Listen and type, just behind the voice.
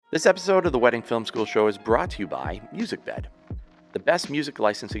This episode of the Wedding Film School Show is brought to you by MusicBed, the best music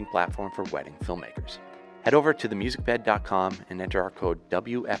licensing platform for wedding filmmakers. Head over to themusicbed.com and enter our code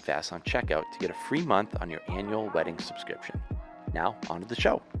WFS on checkout to get a free month on your annual wedding subscription. Now, on to the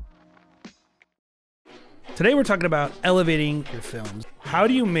show. Today we're talking about elevating your films. How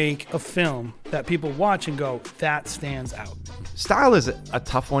do you make a film that people watch and go, that stands out? Style is a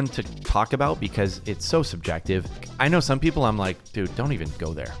tough one to talk about because it's so subjective. I know some people I'm like, dude, don't even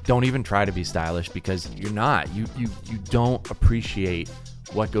go there. Don't even try to be stylish because you're not. You don't appreciate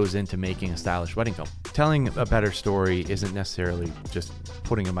what goes into making a stylish wedding film. Telling a better story isn't necessarily just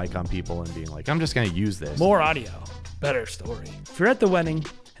putting a mic on people and being like, I'm just going to use this. More audio, better story. If you're at the wedding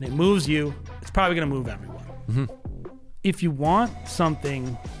and it moves you, it's probably going to move everyone. Mm-hmm. If you want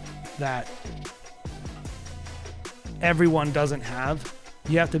something that everyone doesn't have,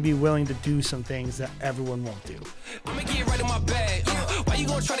 you have to be willing to do some things that everyone won't do. I'ma get right in my bag. Why you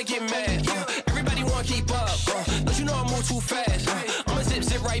gonna try to get mad? Everybody wanna keep up. Don't you know I move too fast? I'ma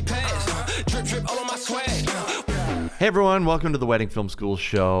zip right past. Drip all on my swag. Hey everyone, welcome to the Wedding Film School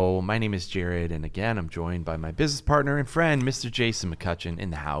Show. My name is Jared, and again, I'm joined by my business partner and friend, Mr. Jason McCutcheon, in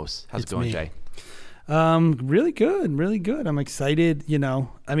the house. How's it going, me. Jay? Really good. I'm excited.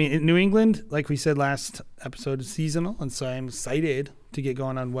 In New England, like we said last episode, is seasonal, and so I'm excited to get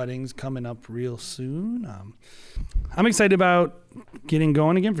going on weddings coming up real soon. I'm excited about getting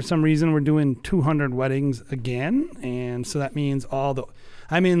going again. For some reason, we're doing 200 weddings again, and so that means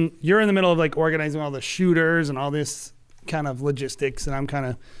you're in the middle of like organizing all the shooters and all this kind of logistics,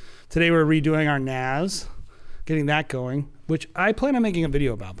 and today we're redoing our NAS, getting that going, which I plan on making a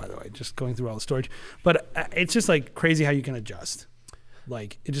video about, by the way, just going through all the storage. But it's just like crazy how you can adjust.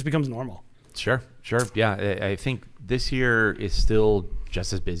 Like it just becomes normal. Sure. Yeah, I think this year is still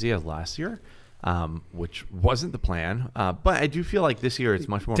just as busy as last year, which wasn't the plan. But I do feel like this year it's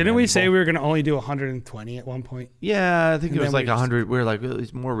much more Didn't manageable. we say we were going to only do 120 at one point? Yeah, I think And it was then like we just- 100. We were like,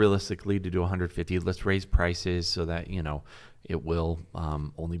 it's more realistically to do 150. Let's raise prices so that, it will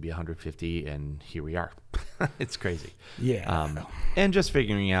only be 150. And here we are. It's crazy. Yeah. And just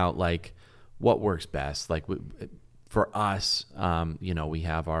figuring out like what works best. Like for us, we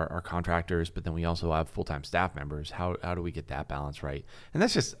have our contractors, but then we also have full-time staff members. How do we get that balance right? And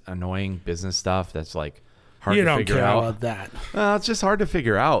that's just annoying business stuff. That's like hard You to don't figure care out. about that. It's just hard to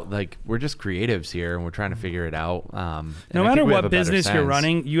figure out. Like we're just creatives here, and we're trying to figure it out. And No I matter think we have what a better business you're sense.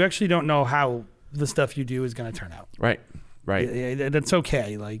 running, you actually don't know how the stuff you do is going to turn out. Right. Yeah, that's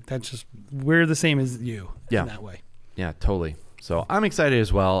okay. Like we're the same as you Yeah. in that way. Yeah, totally. So I'm excited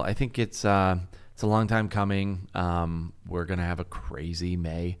as well. I think it's a long time coming. We're gonna have a crazy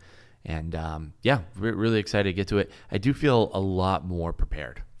May, and we're really excited to get to it. I do feel a lot more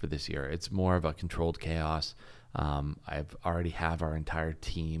prepared for this year. It's more of a controlled chaos. I've already have our entire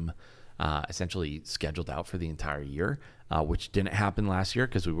team essentially scheduled out for the entire year, which didn't happen last year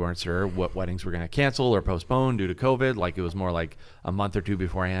because we weren't sure what weddings were going to cancel or postpone due to COVID. Like it was more like a month or two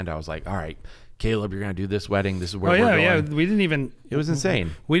beforehand. I was like, all right, Caleb, you're going to do this wedding. This is where we're going. Yeah. We didn't even. It was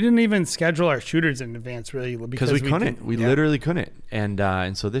insane. We didn't even schedule our shooters in advance, really, Because we couldn't. We literally couldn't.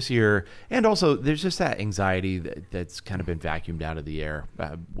 And so this year, and also there's just that anxiety that's kind of been vacuumed out of the air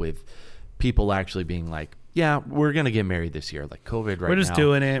with people actually being like, yeah, we're going to get married this year. Like COVID right now. We're just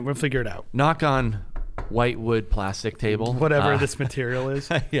doing it. We'll figure it out. Knock on white wood plastic table. Whatever this material is.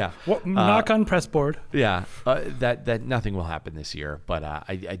 Yeah. Knock on pressboard. Yeah. That nothing will happen this year. But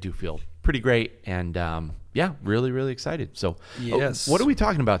I do feel pretty great. And really, really excited. So Yes. What are we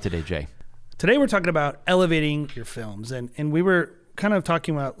talking about today, Jay? Today we're talking about elevating your films. And we were kind of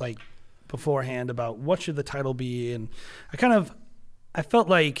talking about like beforehand about what should the title be. And I felt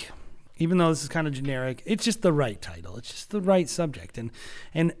like, even though this is kind of generic, it's just the right title. It's just the right subject.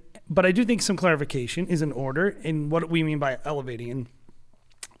 But I do think some clarification is in order in what we mean by elevating. And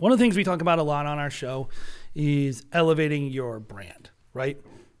one of the things we talk about a lot on our show is elevating your brand, right?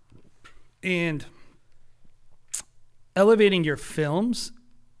 And elevating your films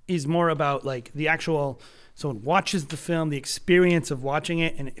is more about like the actual, someone watches the film, the experience of watching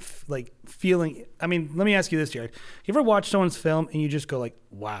it and like feeling. I mean, let me ask you this, Jared. You ever watch someone's film and you just go like,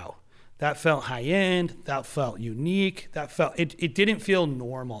 wow, that felt high end, that felt unique, it didn't feel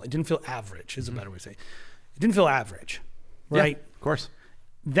normal. It didn't feel average is a better way to say it. It didn't feel average, right? Yeah, of course.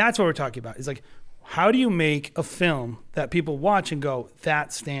 That's what we're talking about. It's like, how do you make a film that people watch and go,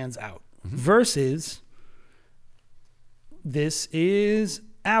 that stands out versus this is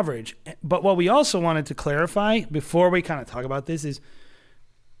average. But what we also wanted to clarify before we kind of talk about this is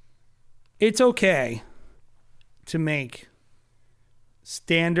it's okay to make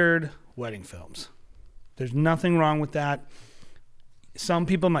standard wedding films. There's nothing wrong with that. Some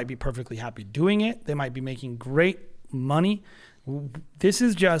people might be perfectly happy doing it. They might be making great money. This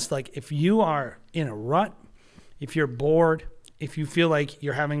is just like, if you are in a rut, if you're bored, if you feel like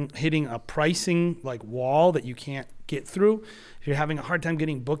you're hitting a pricing like wall that you can't get through, if you're having a hard time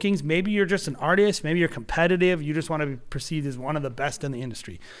getting bookings, maybe you're just an artist, maybe you're competitive, you just want to be perceived as one of the best in the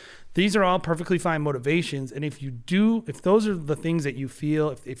industry. These are all perfectly fine motivations. And if those are the things that you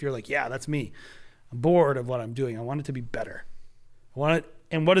feel, if you're like, yeah, that's me, I'm bored of what I'm doing, I want it to be better.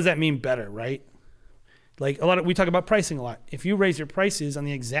 And what does that mean, better, right? Like we talk about pricing a lot. If you raise your prices on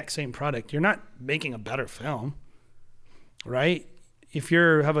the exact same product, you're not making a better film, right? If you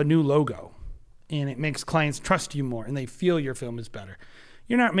have a new logo and it makes clients trust you more and they feel your film is better,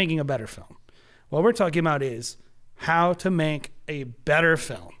 you're not making a better film. What we're talking about is how to make a better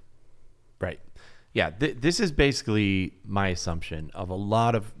film. Right. Yeah. This is basically my assumption of a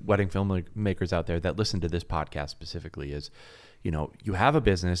lot of wedding filmmakers out there that listen to this podcast specifically is, you have a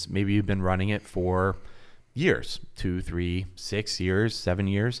business, maybe you've been running it for years, 2, 3, 6 years, 7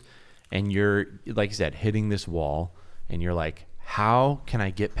 years, and you're, like you said, hitting this wall, and you're like, how can I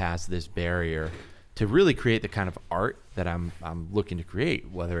get past this barrier to really create the kind of art that I'm looking to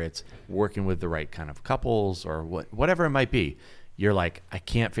create, whether it's working with the right kind of couples or whatever it might be. You're like, I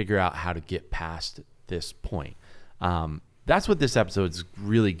can't figure out how to get past this point. That's what this episode's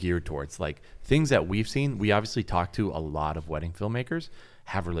really geared towards. Like, things that we've seen. We obviously talk to a lot of wedding filmmakers,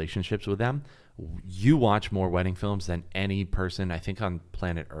 have relationships with them. You watch more wedding films than any person, I think, on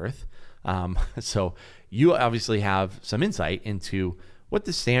planet Earth. So you obviously have some insight into what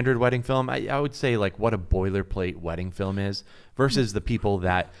the standard wedding film, I would say, like, what a boilerplate wedding film is versus the people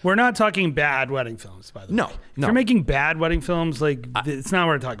that... We're not talking bad wedding films, by the way. No. If you're making bad wedding films, like, it's not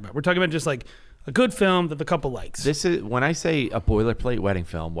what we're talking about. We're talking about just like a good film that the couple likes. This is, when I say a boilerplate wedding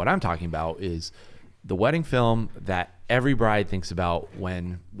film, what I'm talking about is the wedding film that every bride thinks about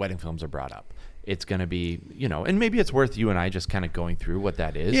when wedding films are brought up. It's going to be, and maybe it's worth you and I just kind of going through what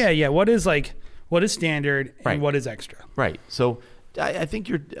that is. Yeah. What is standard and what is extra? Right. So I think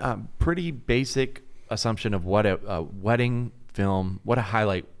your pretty basic assumption of what a wedding film, what a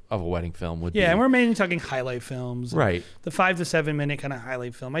highlight of a wedding film would be. Yeah, and we're mainly talking highlight films. Right. The 5 to 7 minute kind of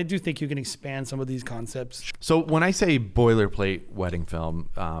highlight film. I do think you can expand some of these concepts. So when I say boilerplate wedding film,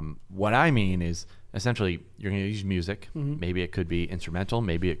 what I mean is essentially you're going to use music. Mm-hmm. Maybe it could be instrumental.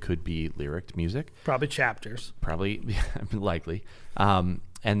 Maybe it could be lyric music. Probably chapters. Probably, likely.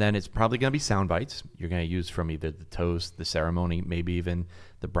 And then it's probably going to be sound bites. You're going to use from either the toast, the ceremony, maybe even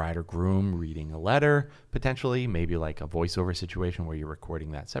the bride or groom reading a letter, potentially, maybe like a voiceover situation where you're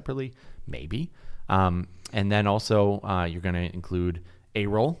recording that separately, maybe. And then also you're going to include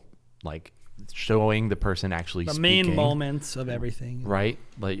A-roll, like showing the person actually speaking. The main moments of everything. Right,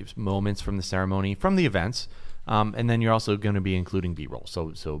 like moments from the ceremony, from the events. And then you're also going to be including B-roll,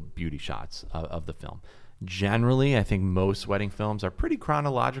 so beauty shots of the film. Generally, I think most wedding films are pretty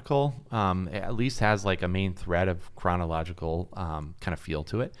chronological, at least has like a main thread of chronological kind of feel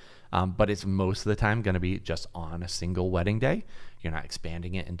to it. But it's most of the time going to be just on a single wedding day. You're not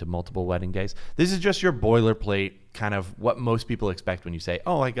expanding it into multiple wedding days. This is just your boilerplate, kind of what most people expect when you say,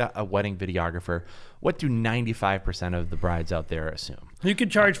 oh, I got a wedding videographer. What do 95% of the brides out there assume? You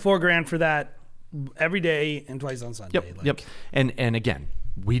could charge $4,000 for that every day and twice on Sunday. Yep. And again,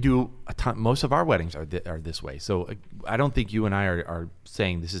 we do a ton. Most of our weddings are this way. So I don't think you and I are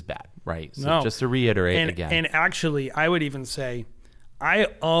saying this is bad, right? So no. Just to reiterate again. And actually, I would even say, I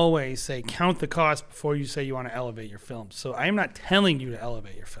always say count the cost before you say you want to elevate your films. So I am not telling you to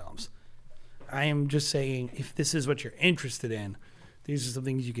elevate your films. I am just saying, if this is what you're interested in, these are some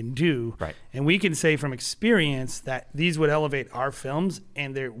things you can do. Right. And we can say from experience that these would elevate our films,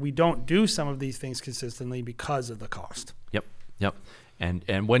 and we don't do some of these things consistently because of the cost. Yep.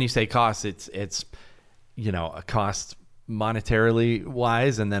 And when you say cost, it's a cost monetarily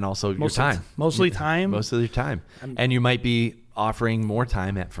wise, and then also your time. Mostly time. Most of your time. And you might be offering more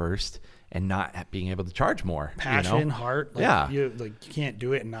time at first and not being able to charge more. Passion, heart. You can't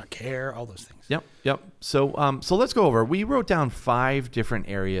do it and not care, all those things. Yep. So let's go over. We wrote down 5 different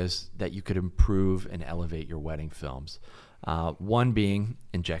areas that you could improve and elevate your wedding films. One being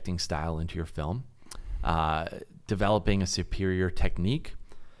injecting style into your film. Developing a superior technique,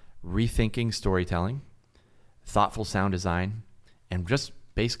 rethinking storytelling, thoughtful sound design, and just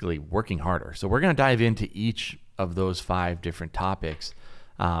basically working harder. So we're going to dive into each of those 5 different topics,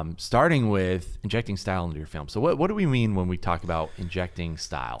 starting with injecting style into your film. So what do we mean when we talk about injecting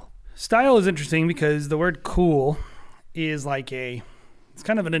style? Style is interesting because the word cool is it's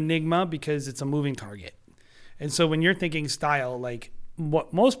kind of an enigma because it's a moving target. And so when you're thinking style, like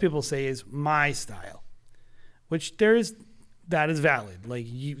what most people say is my style, which there is that is valid. Like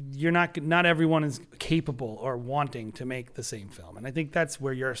you're not everyone is capable or wanting to make the same film. And I think that's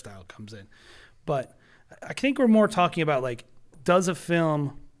where your style comes in. But I think we're more talking about like, does a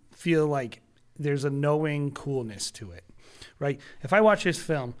film feel like there's a knowing coolness to it, right? If I watch this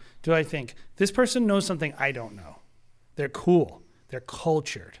film, do I think this person knows something I don't know? They're cool. They're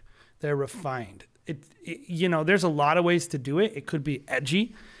cultured. They're refined. There's a lot of ways to do it. It could be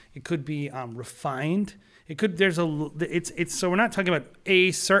edgy. It could be refined. So we're not talking about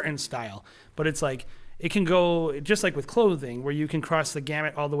a certain style, but it's like, it can go just like with clothing where you can cross the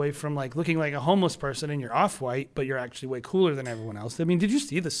gamut all the way from like looking like a homeless person and you're off-white, but you're actually way cooler than everyone else. I mean, did you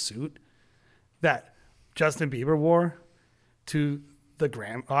see the suit that Justin Bieber wore to the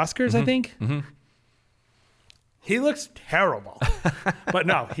Oscars, I think? Mm-hmm. He looks terrible, but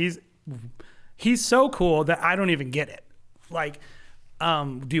no, he's so cool that I don't even get it. Like,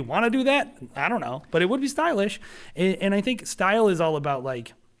 do you want to do that? I don't know, but it would be stylish. And I think style is all about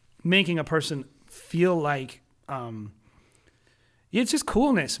like making a person feel like it's just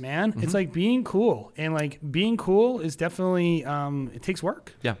coolness, man. Mm-hmm. It's like being cool, and like being cool is definitely it takes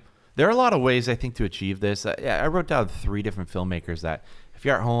work. Yeah, there are a lot of ways I think to achieve this. I wrote down 3 different filmmakers that if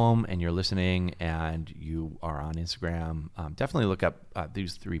you're at home and you're listening and you are on Instagram, definitely look up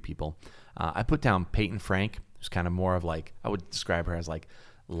these 3 people. I put down Peyton Frank, who's kind of more of like, I would describe her as like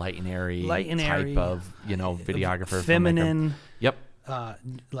light and airy type of videographer, feminine. Filmmaker. Yep.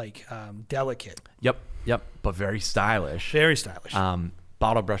 Delicate. Yep. But very stylish. Very stylish.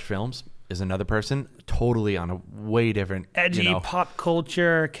 Bottle Brush Films is another person, totally on a way different, edgy pop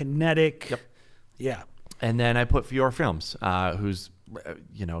culture, kinetic. Yep. Yeah. And then I put Fior Films, who's,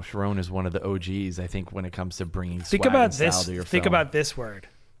 Sharon is one of the OGs, I think, when it comes to bringing swag and style to your film. Think about this word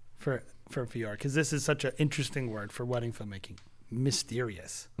for Fior, because this is such an interesting word for wedding filmmaking.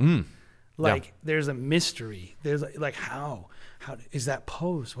 Mysterious. There's a mystery. There's like how is that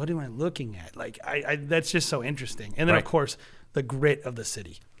pose? What am I looking at? Like I that's just so interesting. And then of course the grit of the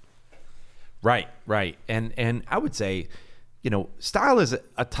city. Right. And I would say, style is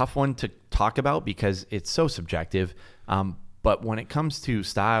a tough one to talk about because it's so subjective. But when it comes to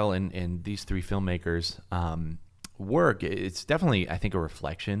style and these 3 filmmakers' work, it's definitely, I think, a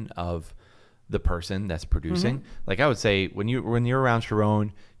reflection of the person that's producing. Mm-hmm. Like I would say when you're around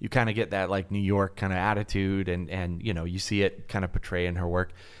Sharon, you kind of get that like New York kind of attitude and you see it kind of portray in her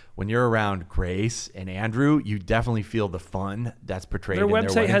work. When you're around Grace and Andrew, you definitely feel the fun that's portrayed in their wedding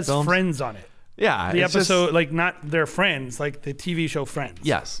films. Their website has friends on it. Yeah. The episode, like not their friends, like the TV show Friends.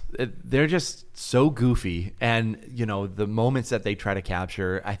 Yes. They're just so goofy. And, the moments that they try to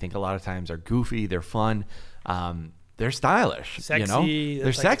capture, I think a lot of times are goofy. They're fun. They're stylish, sexy.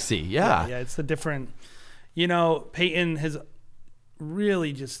 They're sexy. Yeah. Yeah. It's the different, Peyton has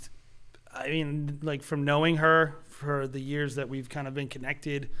really just, from knowing her for the years that we've kind of been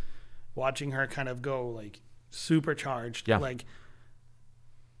connected, watching her kind of go like supercharged, like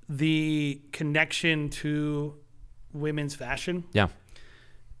the connection to women's fashion. Yeah.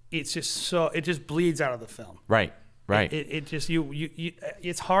 It's just it just bleeds out of the film. Right. It just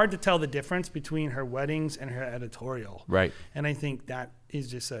it's hard to tell the difference between her weddings and her editorial. Right. And I think that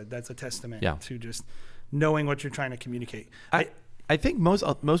is just that's a testament to just knowing what you're trying to communicate. I think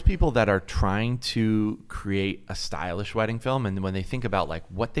most people that are trying to create a stylish wedding film, and when they think about like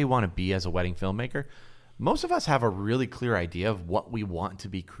what they want to be as a wedding filmmaker, most of us have a really clear idea of what we want to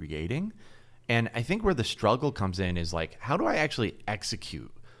be creating. And I think where the struggle comes in is like, how do I actually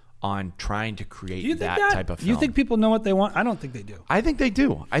execute on trying to create that type of film? You think people know what they want? I don't think they do. I think they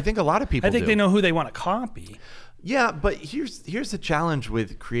do. I think a lot of people do. I think they know who they want to copy. Yeah, but here's the challenge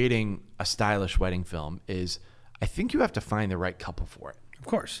with creating a stylish wedding film is I think you have to find the right couple for it. Of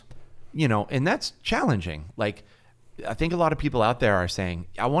course. And that's challenging. Like, I think a lot of people out there are saying,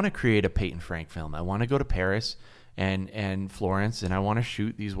 I want to create a Peyton Frank film. I want to go to Paris and Florence, and I want to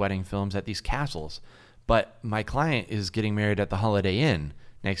shoot these wedding films at these castles. But my client is getting married at the Holiday Inn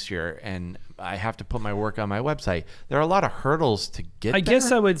next year, and I have to put my work on my website. There are a lot of hurdles to get there. I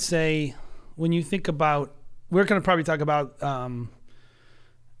guess I would say when you think about, we're going to probably talk about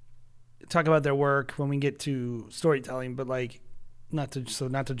their work when we get to storytelling, but like not to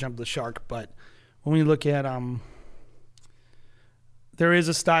jump the shark, but when we look at there is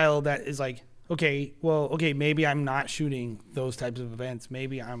a style that is like, okay, maybe I'm not shooting those types of events.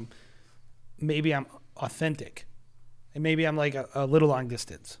 Maybe I'm authentic, and maybe I'm like a little long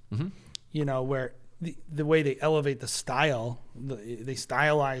distance. Mm-hmm. Where the way they elevate the style, they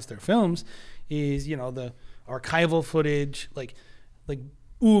stylize their films, is the archival footage, like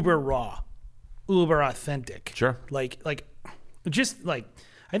uber raw, uber authentic. Sure. Like just like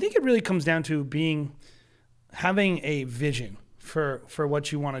I think it really comes down to being having a vision for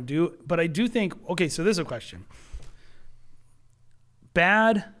what you want to do. But I do think, okay, so this is a question.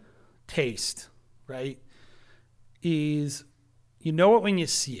 Bad taste, right, is you know it when you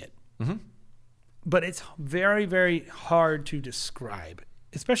see it. Mm-hmm. But it's very, very hard to describe,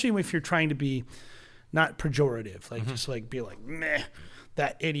 especially if you're trying to be not pejorative, like just like be like, meh,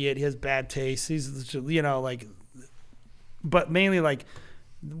 that idiot, he has bad taste. He's, you know, like, but mainly like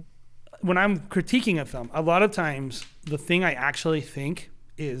when I'm critiquing a film, a lot of times the thing I actually think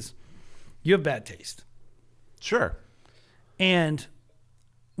is you have bad taste. Sure. And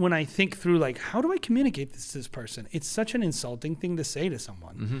when I think through like, how do I communicate this to this person? It's such an insulting thing to say to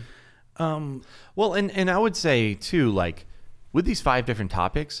someone. Well, and I would say too, like with these 5 different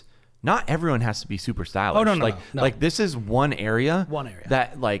topics, not everyone has to be super stylish. Oh, no. Like this is one area. One area.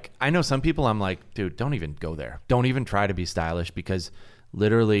 That like, I know some people I'm like, dude, don't even go there. Don't even try to be stylish because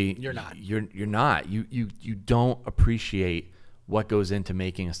literally You're not. You're not. You don't appreciate what goes into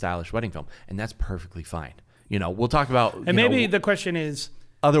making a stylish wedding film. And that's perfectly fine. You know, we'll talk about, And maybe the question is,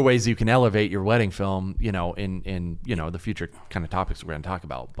 other ways you can elevate your wedding film, you know, in you know, the future kind of topics we're going to talk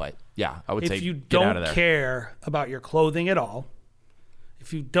about. But yeah, I would say if you get out of don't there. care about your clothing at all,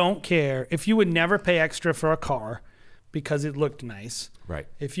 if you don't care, if you would never pay extra for a car because it looked nice, Right.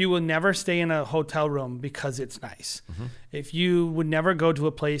 if you will never stay in a hotel room because it's nice, if you would never go to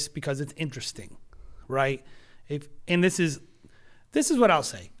a place because it's interesting, right? And this is what I'll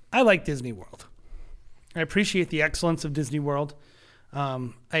say. I like Disney World. I appreciate the excellence of Disney World. I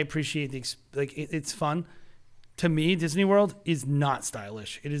appreciate it's fun. To me, Disney World is not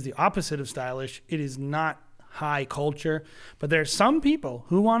stylish. It is the opposite of stylish. It is not high culture. But there are some people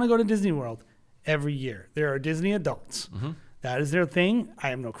who want to go to Disney World every year. There are Disney adults. That is their thing. I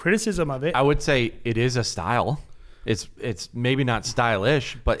have no criticism of it. I would say it is a style. It's maybe not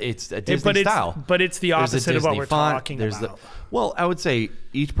stylish, but it's a Disney style. But it's the There's a opposite of what Disney we're font, talking about. Well, I would say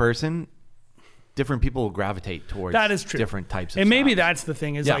each person, different people will gravitate towards That is true. different types of and maybe styles. that's the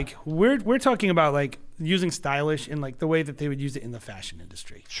thing is Yeah. like we're talking about like using stylish in like the way that they would use it in the fashion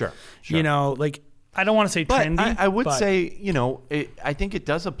industry. Sure. You know, like I don't want to say But trendy. I would but say, you know, I think it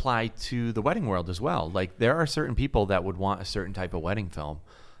does apply to the wedding world as well. Like there are certain people that would want a certain type of wedding film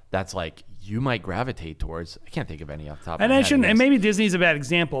that's like you might gravitate towards. I can't think of any off the top of my and I head. shouldn't. guess. And maybe Disney's a bad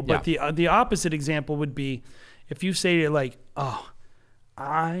example, but Yeah. the opposite example would be if you say like, oh,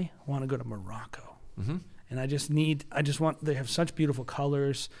 I want to go to Morocco. And I just want, they have such beautiful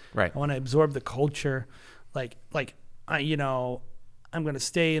colors. Right. I want to absorb the culture. Like I'm going to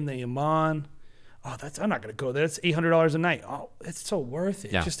stay in the Amman. Oh, I'm not going to go there. It's $800 a night. Oh, it's so worth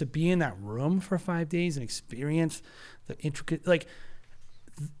it. Yeah. Just to be in that room for 5 days and experience the intricate,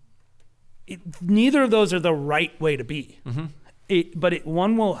 neither of those are the right way to be. But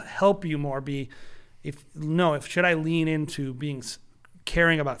one will help you more if should I lean into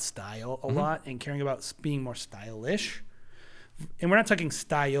caring about style a lot and caring about being more stylish? And we're not talking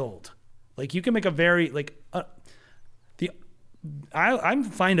styled. Like you can make a very I'm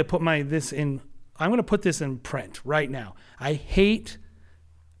fine to put this in. I'm going to put this in print right now. I hate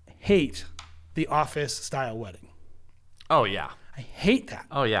the office style wedding. Oh yeah. I hate that.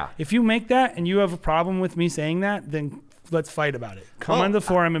 Oh yeah. If you make that and you have a problem with me saying that, then let's fight about it. Come on the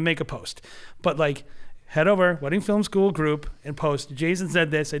forum and make a post. But head over Wedding Film School group and post. Jason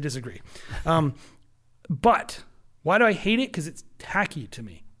said this. I disagree. But why do I hate it? Because it's tacky to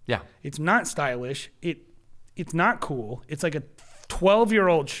me. Yeah. It's not stylish. It's not cool. It's like a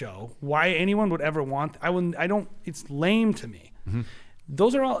 12-year-old show. Why anyone would ever want? It's lame to me.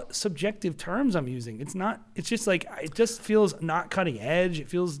 Those are all subjective terms I'm using. It's just like, it just feels not cutting edge. It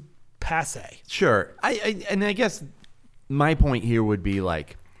feels passe. Sure. I guess my point here would be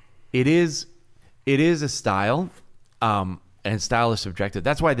like, it is a style, and style is subjective.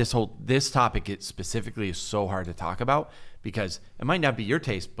 That's why this topic specifically is so hard to talk about, because it might not be your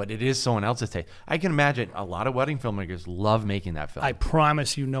taste, but it is someone else's taste. I can imagine a lot of wedding filmmakers love making that film. I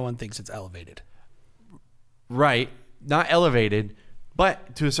promise you, no one thinks it's elevated. Right. Not elevated,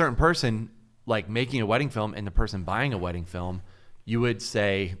 but to a certain person, like making a wedding film and the person buying a wedding film, you would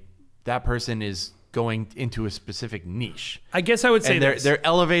say that person is going into a specific niche. I guess I would say and they're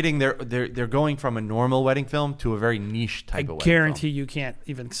elevating they're going from a normal wedding film to a very niche type of wedding guarantee film. you can't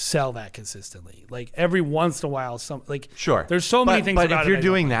even sell that consistently. Like every once in a while, Sure. There's so many things. But about if you're it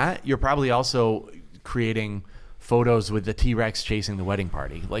doing that, you're probably also creating photos with the T-Rex chasing the wedding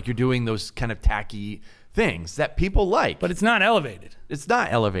party. Like you're doing those kind of tacky things that people like. but it's not elevated. It's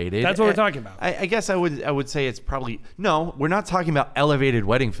not elevated. That's what we're talking about. I guess I would say it's probably no. We're not talking about elevated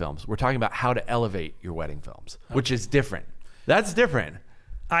wedding films. We're talking about how to elevate your wedding films, which is different. That's different.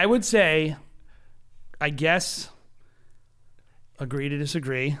 I would say I guess agree to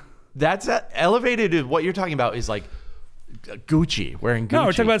disagree. That's elevated. What you're talking about is like Gucci, wearing Gucci. No,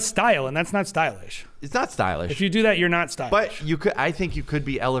 we're talking about style, and that's not stylish. It's not stylish. If you do that, you're not stylish. But you could. I think you could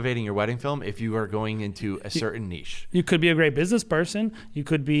be elevating your wedding film if you are going into a certain niche. You could be a great business person. You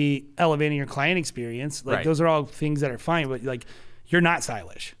could be elevating your client experience. Like Right. those are all things that are fine, but like you're not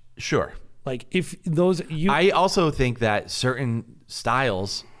stylish. Sure. Like if those you I also think that certain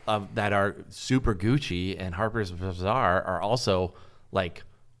styles that are super Gucci and Harper's Bazaar are also like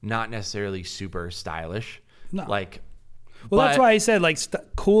not necessarily super stylish. No. Like, well, that's but- why I said like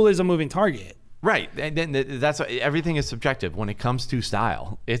cool is a moving target. Right, and then that's everything is subjective when it comes to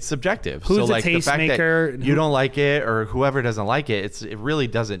style. It's subjective. Who's so a like the fact tastemaker? that you don't like it or whoever doesn't like it, it really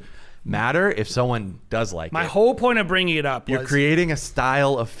doesn't matter if someone does like My it. whole point of bringing it up You're was creating a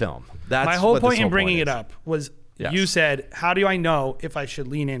style of film. That's my whole what this point in bringing is. it up was Yes. you said, how do I know if I should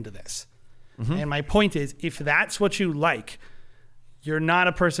lean into this? Mm-hmm. And my point is, if that's what you like, you're not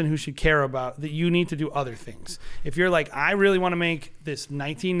a person who should care about that. You need to do other things. If you're like, I really want to make this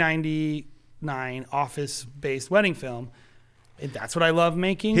 1999 office-based wedding film, and that's what I love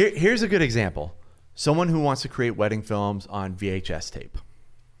making. Here's a good example. Someone who wants to create wedding films on VHS tape.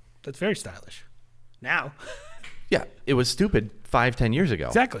 That's very stylish. Now, Yeah, it was stupid 5-10 years ago.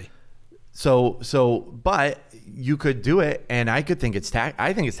 exactly. But you could do it, and I could think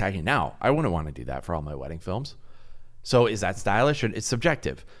I think it's tacky now. I wouldn't want to do that for all my wedding films. So is that stylish? It's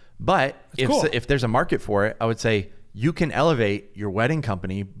subjective. But cool. if there's a market for it, I would say you can elevate your wedding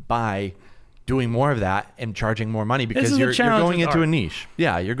company by doing more of that and charging more money because is the you're challenge going with into a art. niche.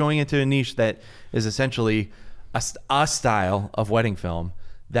 Yeah, you're going into a niche that is essentially a style of wedding film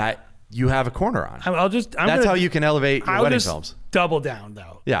that you have a corner on. That's how you can elevate your I'll wedding just films. double down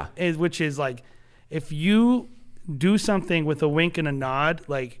though. Yeah. Which is like, if you do something with a wink and a nod,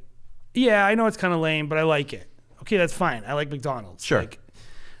 like, yeah, I know it's kind of lame, but I like it. Okay, that's fine. I like McDonald's. Sure. Like,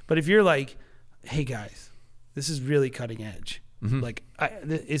 but if you're like, hey guys, this is really cutting edge. Mm-hmm. Like,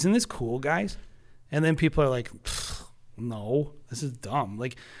 isn't this cool, guys? And then people are like, no, this is dumb.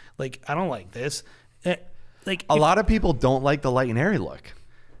 Like I don't like this. Like A lot of people don't like the light and airy look.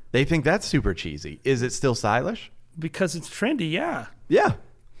 They think that's super cheesy. Is it still stylish? because it's trendy. Yeah. Yeah,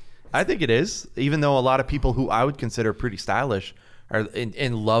 I think it is. Even though a lot of people who I would consider pretty stylish are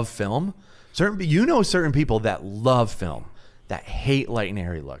in love film. Certain people that love film that hate light and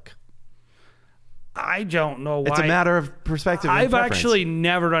airy look. I don't know why. It's a matter of perspective. And I've preference. actually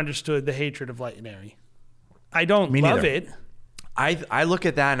never understood the hatred of light and airy. I don't Me love neither. it. I look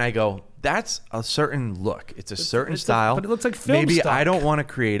at that and I go, that's a certain look. It's a certain it's style. but it looks like film Maybe stock. I don't want to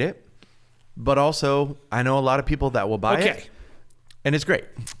create it, but also I know a lot of people that will buy Okay. it, and it's great.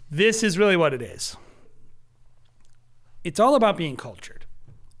 This is really what it is. It's all about being cultured.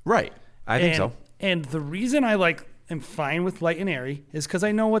 Right. I think so. And the reason I am fine with light and airy is because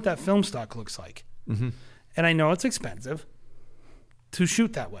I know what that film stock looks like. Mm-hmm. And I know it's expensive to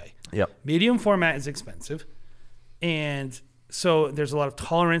shoot that way. Yep. Medium format is expensive. And so there's a lot of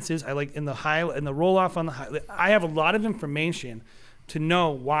tolerances. I like in the roll off on the high. I have a lot of information to know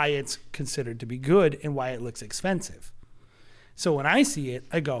why it's considered to be good and why it looks expensive. So when I see it,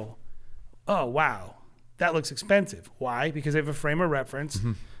 I go, oh, wow, that looks expensive. Why? Because I have a frame of reference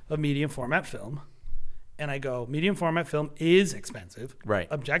of medium format film. And I go, medium format film is expensive, Right.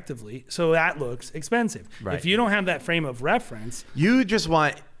 objectively. So that looks expensive. Right. If you don't have that frame of reference, You just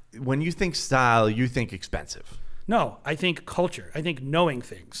want, when you think style, you think expensive, no, I think culture. I think knowing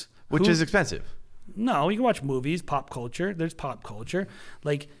things. which is expensive. No, you can watch movies, pop culture. There's pop culture.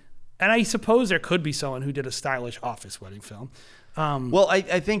 And I suppose there could be someone who did a stylish office wedding film. Well, I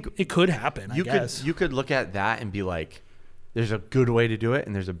think It could happen, I guess. you could look at that and be like, there's a good way to do it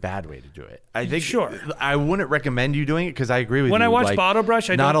and there's a bad way to do it. I think Sure. I wouldn't recommend you doing it because I agree with When you. I watch Bottle Brush,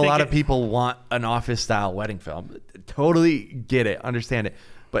 I not don't a think lot it- of people want an office style wedding film. Totally get it, understand it.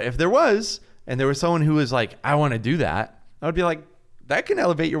 But if there was, and there was someone who was like, I want to do that, I would be like, that can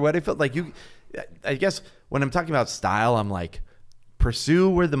elevate your wedding film. Like I guess when I'm talking about style, I'm like, pursue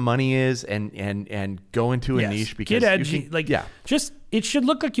where the money is and go into a Yes. niche because get edgy. you can, Just it should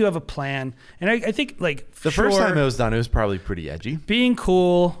look like you have a plan. And I think the first time it was done, it was probably pretty edgy. being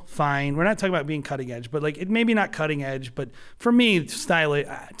cool, fine. We're not talking about being cutting edge, but it maybe not cutting edge. But for me,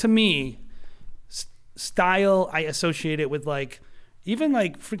 style I associate it with even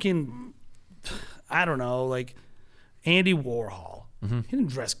freaking, I don't know, Andy Warhol. He didn't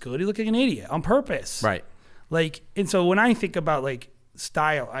dress good. He looked like an idiot on purpose. Right. And so when I think about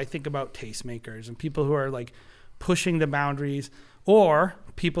style, I think about tastemakers and people who are pushing the boundaries, or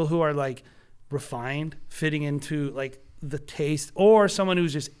people who are refined, fitting into the taste, or someone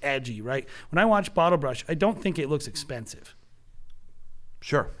who's just edgy, right? When I watch Bottle Brush, I don't think it looks expensive.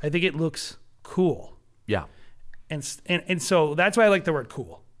 Sure. I think it looks cool. Yeah. And so that's why I like the word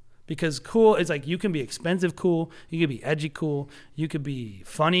cool. Because cool is like, you can be expensive cool, you could be edgy cool, you could be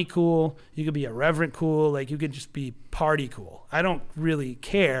funny cool, you could be irreverent cool, like you could just be party cool. I don't really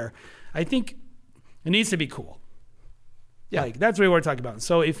care. I think it needs to be cool. Yeah. Like, that's what we're talking about.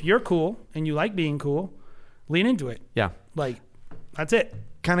 So if you're cool and you like being cool, lean into it. Yeah. Like, that's it.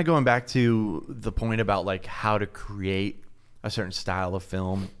 Kind of going back to the point about like how to create a certain style of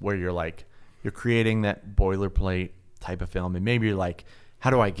film where you're creating that boilerplate type of film, and maybe you're like, how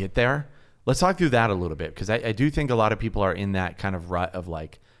do I get there? Let's talk through that a little bit, because I do think a lot of people are in that kind of rut of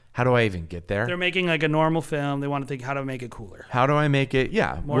like, how do I even get there? They're making like a normal film. They want to think, how to make it cooler. How do I make it?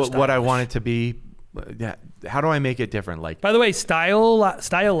 Yeah. What I want it to be. Yeah. How do I make it different? Like, by the way,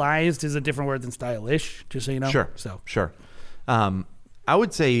 stylized is a different word than stylish, just so you know. Sure. I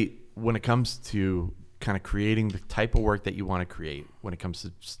would say when it comes to kind of creating the type of work that you want to create when it comes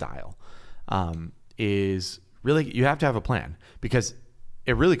to style, is really, you have to have a plan, because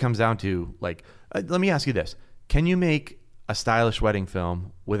it really comes down to like, let me ask you this. Can you make a stylish wedding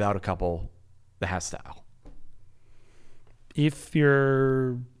film without a couple that has style? I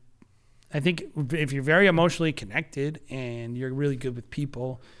think if you're very emotionally connected and you're really good with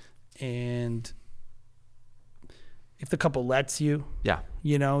people, and if the couple lets you,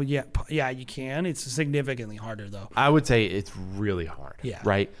 you can. It's significantly harder though. I would say it's really hard. Yeah.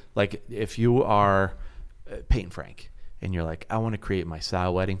 Right. Like if you are Peyton Frank and you're like, I want to create my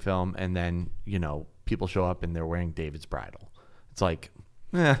style wedding film, and then, people show up and they're wearing David's bridal. It's like,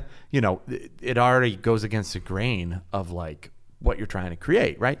 it already goes against the grain of like what you're trying to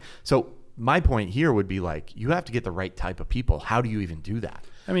create. Right. So my point here would be like, you have to get the right type of people. How do you even do that?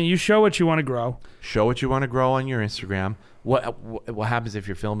 I mean, you show what you want to grow. Show what you want to grow on your Instagram. What happens if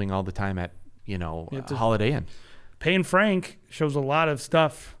you're filming all the time at, Holiday Inn? Peyton Frank shows a lot of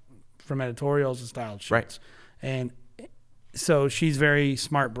stuff from editorials and style shoots. Right. And so she's very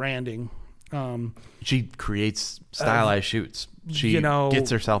smart branding. She creates stylized shoots. She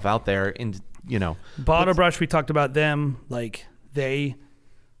gets herself out there and, Bottle Brush, we talked about them. Like, they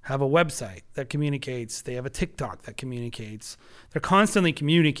have a website that communicates. They have a TikTok that communicates. They're constantly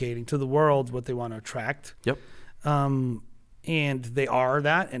communicating to the world what they want to attract. Yep. And they are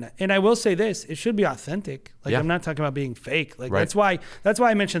that. And I will say this, it should be authentic. Like, I'm not talking about being fake. Like, that's why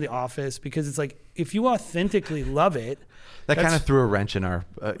I mentioned The Office, because it's like, if you authentically love it. That kind of threw a wrench in our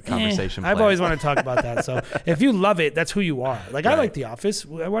conversation. I've always wanted to talk about that. So if you love it, that's who you are. Like, I like The Office.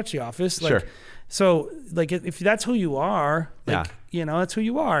 I watch The Office. Like, sure. So like, if that's who you are, like, that's who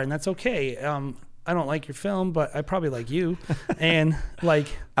you are, and that's okay. I don't like your film, but I probably like you. And like,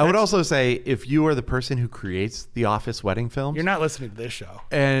 I would also say, if you are the person who creates the Office wedding films, you're not listening to this show.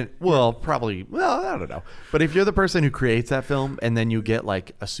 And probably, I don't know. But if you're the person who creates that film and then you get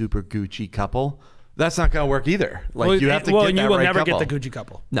like a super Gucci couple, that's not going to work either. Like, you have to get that right couple. You will never get the Gucci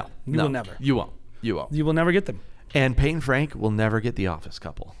couple. No, you will never. You won't. You will never get them. And Peyton Frank will never get the Office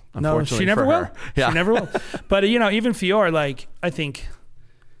couple. Unfortunately, no, she never will. Yeah. She never will. But even Fior, like, I think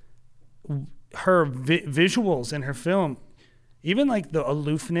her visuals in her film, even like the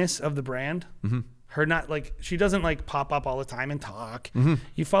aloofness of the brand, her not like, she doesn't like pop up all the time and talk.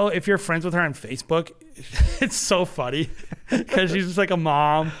 You follow, if you're friends with her on Facebook, it's so funny because she's just like a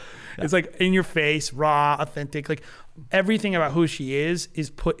mom. It's like in your face, raw, authentic. Like, everything about who she is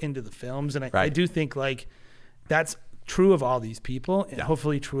put into the films. And I do think like that's true of all these people, and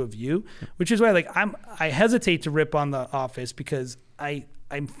hopefully true of you, which is why like I hesitate to rip on The Office, because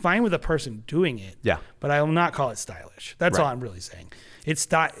I'm fine with a person doing it. Yeah. But I will not call it stylish. That's all I'm really saying. It's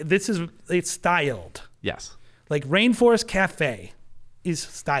styled. Yes. Like Rainforest Cafe is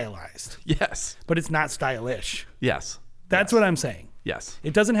stylized. Yes. But it's not stylish. Yes. That's what I'm saying. Yes.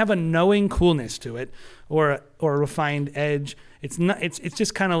 It doesn't have a knowing coolness to it, or a refined edge. It's not. It's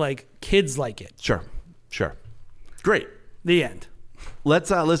just kind of like kids like it. Sure. Great. The end.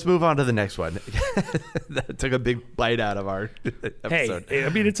 Let's move on to the next one. That took a big bite out of our episode. Hey, I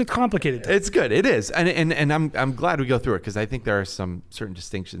mean, it's a complicated thing. It's good. It is, and I'm glad we go through it, because I think there are some certain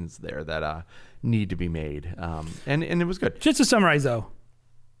distinctions there that need to be made. And it was good. Just to summarize, though,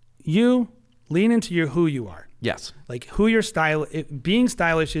 you lean into who you are. Yes. Like, who your style. Being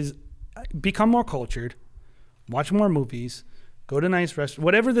stylish is become more cultured, watch more movies, go to nice restaurants,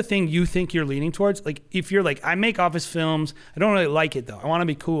 whatever the thing you think you're leaning towards. Like, if you're like, I make Office films, I don't really like it though, I want to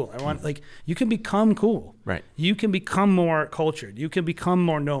be cool. I want, like, you can become cool. Right. You can become more cultured. You can become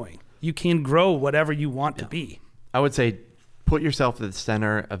more knowing. You can grow whatever you want to be. I would say put yourself at the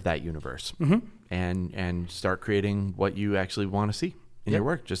center of that universe. and start creating what you actually want to see in your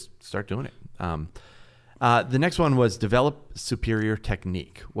work. Just start doing it. The next one was develop superior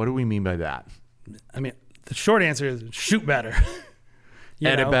technique. What do we mean by that? I mean, the short answer is shoot better.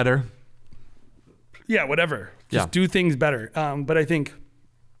 Edit better. Yeah, whatever. Just do things better. But I think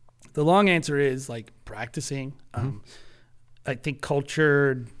the long answer is like practicing. I think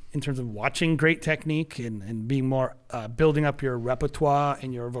culture in terms of watching great technique and being more, building up your repertoire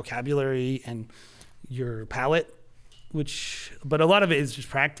and your vocabulary and your palate, but a lot of it is just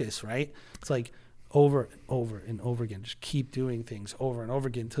practice, right? It's like over and over and over again. Just keep doing things over and over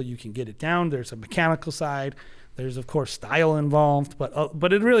again until you can get it down. There's a mechanical side. There's, of course, style involved,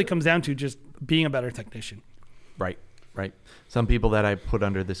 but it really comes down to just being a better technician. Right. Some people that I put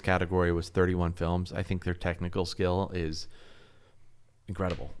under this category was 31 Films. I think their technical skill is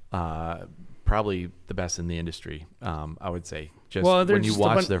incredible. Probably the best in the industry, I would say. When you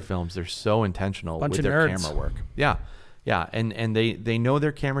watch their films, they're so intentional with their camera work. Yeah. And they know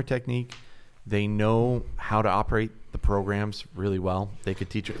their camera technique. They know how to operate the programs really well. They could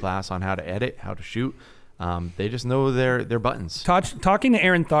teach a class on how to edit, how to shoot. They just know their buttons. Talking to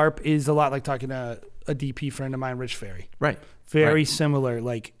Aaron Tharp is a lot like talking to a DP friend of mine, Rich Ferry. Right. Very similar.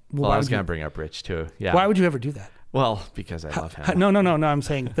 Like, I was going to bring up Rich too. Yeah. Why would you ever do that? Well, because I love him. No. I'm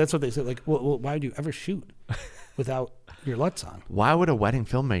saying that's what they said. Like, well, why would you ever shoot without your LUTs on? Why would a wedding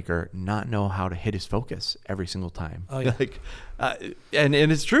filmmaker not know how to hit his focus every single time? Oh, yeah. And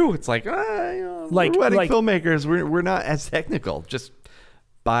it's true. It's like, we're wedding filmmakers. We're not as technical. Just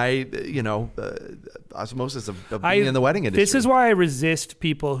by osmosis of being in the wedding industry. This is why I resist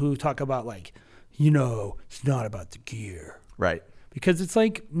people who talk about like, it's not about the gear, right? Because it's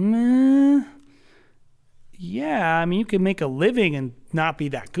like, yeah, I mean, you can make a living and not be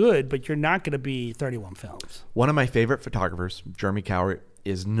that good, but you're not going to be 31 Films. One of my favorite photographers, Jeremy Cowart,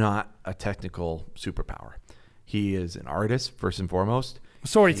 is not a technical superpower. He is an artist first and foremost.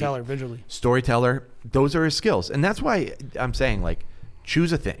 Storyteller, visually. Storyteller. Those are his skills, and that's why I'm saying like,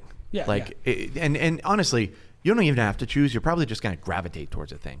 choose a thing. Yeah. And honestly, you don't even have to choose. You're probably just going to gravitate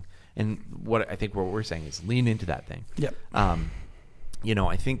towards a thing. And what we're saying is lean into that thing. Yep.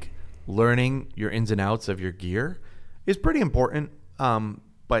 I think learning your ins and outs of your gear is pretty important.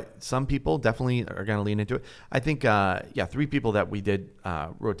 But some people definitely are going to lean into it. I think, 3 people that we did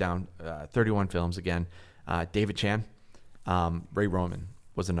wrote down 31 Films again. David Chan, Ray Roman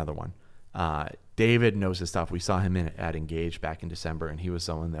was another one. David knows his stuff. We saw him at Engage back in December, and he was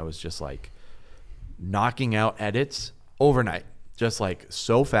someone that was just like knocking out edits overnight, just like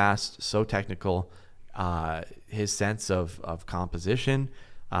so fast, so technical. His sense of composition,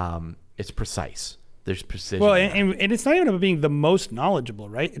 it's precise. There's precision. Well, and it's not even about being the most knowledgeable,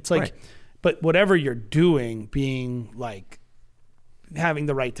 right? It's like, but whatever you're doing, being like having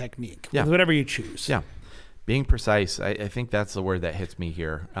the right technique, whatever you choose. Yeah. Being precise, I think that's the word that hits me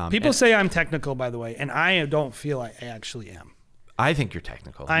here. People say I'm technical, by the way, and I don't feel I actually am. I think you're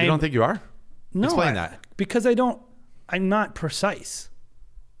technical. You don't think you are? No. Explain that. Because I'm not precise.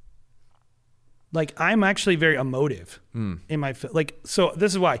 Like, I'm actually very emotive in my, so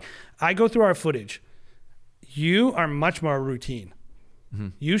this is why. I go through our footage. You are much more routine. Mm-hmm.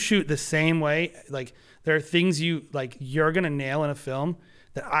 You shoot the same way. Like, there are things you're going to nail in a film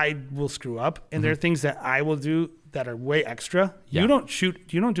that I will screw up, and there are things that I will do that are way extra. Yeah. You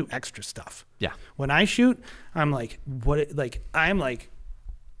don't do extra stuff. Yeah. When I shoot, I'm like,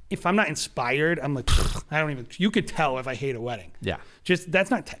 if I'm not inspired, I'm like, you could tell if I hate a wedding. Yeah. Just, that's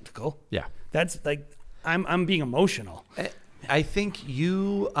not technical. Yeah. That's like, I'm being emotional. I think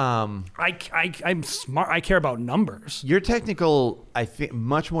you, I'm smart. I care about numbers. You're technical, I think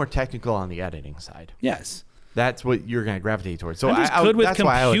much more technical on the editing side. Yes. That's what you're going to gravitate towards. So I'm just good with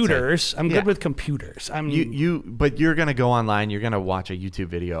computers. I'm good with computers. But you're going to go online. You're going to watch a YouTube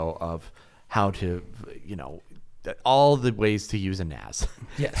video of how to, all the ways to use a NAS.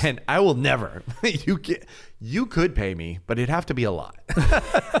 Yes. And I will never. You could pay me, but it'd have to be a lot.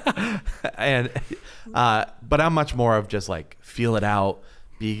 But I'm much more of just like feel it out,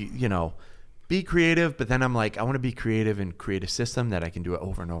 be creative. But then I'm like, I want to be creative and create a system that I can do it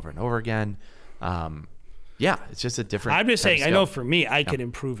over and over and over again. It's just a different. I'm just saying, I know for me, I could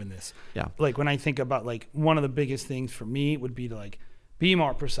improve in this. Yeah. Like when I think about like one of the biggest things for me would be to like be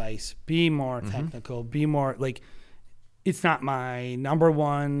more precise, be more technical, be more like, it's not my number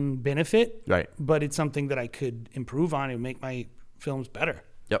one benefit, right? But it's something that I could improve on and make my films better.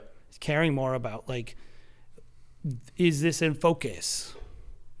 Yep. It's caring more about like, is this in focus?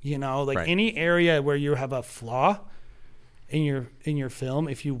 Any area where you have a flaw in your film,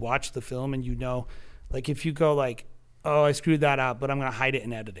 if you watch the film and like if you go like, oh, I screwed that up, but I'm going to hide it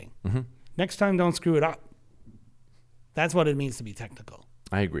in editing. Mm-hmm. next time don't screw it up. That's what it means to be technical.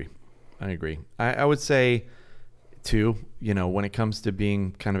 I agree. I would say, too, when it comes to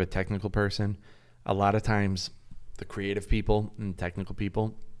being kind of a technical person, a lot of times the creative people and technical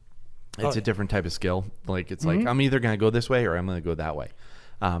people, it's a different type of skill. Like, it's like, I'm either going to go this way or I'm going to go that way.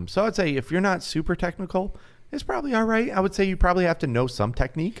 So I'd say if you're not super technical, it's probably all right. I would say you probably have to know some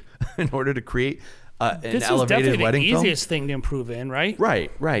technique in order to create an This is elevated definitely wedding the film. easiest thing to improve in, right?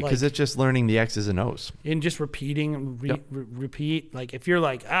 Right. Because Like- it's just learning the X's and O's. And just repeating and Yep. repeat. Like if you're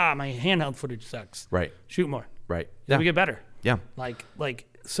like, my handheld footage sucks. Right. Shoot more. Right. Then we get better. Yeah.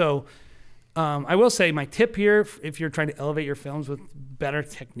 So I will say my tip here, if you're trying to elevate your films with better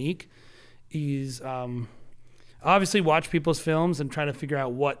technique, is obviously watch people's films and try to figure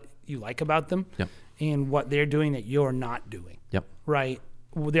out what you like about them Yep. and what they're doing that you're not doing. Yep. Right?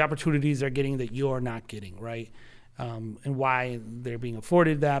 The opportunities they're getting that you're not getting, right? And why they're being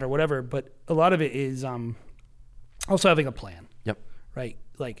afforded that or whatever. But a lot of it is also having a plan, Yep. right?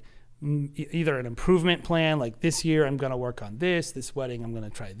 Like either an improvement plan, like this year I'm going to work on this wedding I'm going to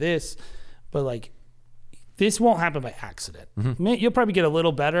try this. But like this won't happen by accident. You'll probably get a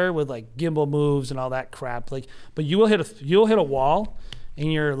little better with like gimbal moves and all that crap. Like, but you'll hit a wall in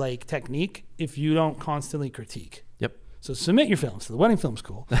your like technique if you don't constantly critique. Yep. So submit your films to the Wedding Film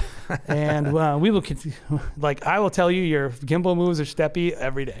School, and we will continue. Like I will tell you, your gimbal moves are steppy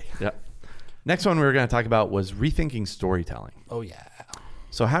every day. Yep. Next one we were going to talk about was rethinking storytelling. Oh yeah.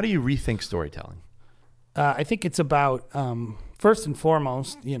 So how do you rethink storytelling? I think it's about first and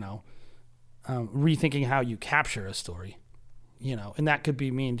foremost, rethinking how you capture a story, and that could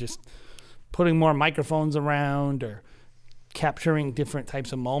mean just putting more microphones around or capturing different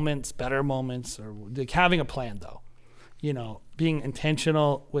types of moments, better moments, or like having a plan though, being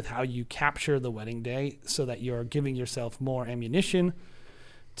intentional with how you capture the wedding day so that you're giving yourself more ammunition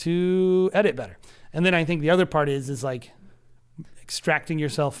to edit better. And then I think the other part is like extracting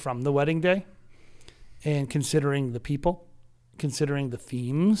yourself from the wedding day and considering the people, considering the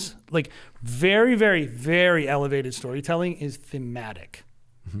themes. Like very, very, very elevated storytelling is thematic.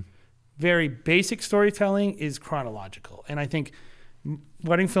 Very basic storytelling is chronological. And I think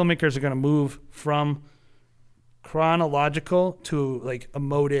wedding filmmakers are going to move from chronological to like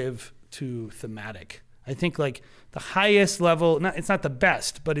emotive to thematic. I think like the highest level, it's not the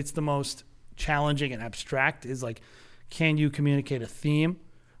best, but it's the most challenging and abstract is like, can you communicate a theme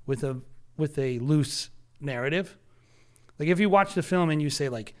with a loose narrative? Like if you watch the film and you say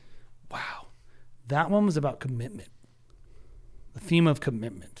like, wow, that one was about commitment, the theme of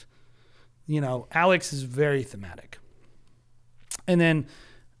commitment. Alex is very thematic. And then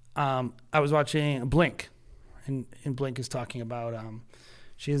I was watching Blink, and Blink is talking about,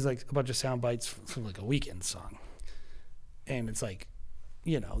 she has like a bunch of sound bites from like a Weeknd song. And it's like,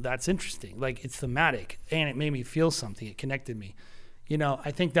 that's interesting. Like it's thematic and it made me feel something. It connected me.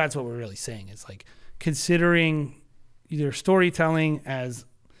 I think that's what we're really saying is like considering either storytelling as,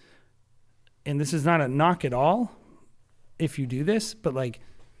 and this is not a knock at all if you do this, but like,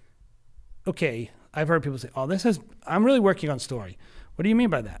 okay, I've heard people say, I'm really working on story. What do you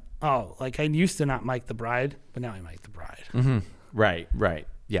mean by that? Oh, like I used to not mic the bride, but now I mic the bride. Mm-hmm. Right.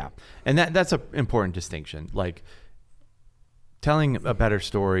 Yeah. And that's an important distinction. Like telling a better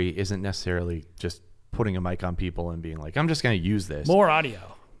story isn't necessarily just putting a mic on people and being like, I'm just going to use this. More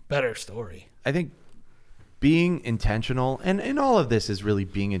audio, better story. I think being intentional, and all of this is really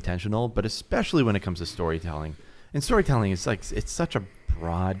being intentional, but especially when it comes to storytelling. And storytelling is like, it's such a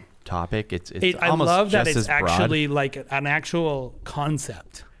broad topic. It's I almost love that just it's as broad. actually like an actual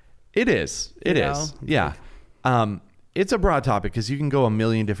concept. It is. It is. Yeah. It's a broad topic because you can go a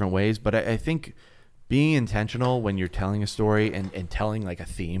million different ways, but I think being intentional when you're telling a story and telling like a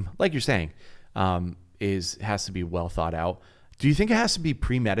theme, like you're saying, has to be well thought out. Do you think it has to be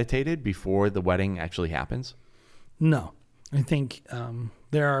premeditated before the wedding actually happens? No. I think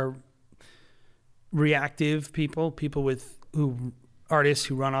there are reactive people artists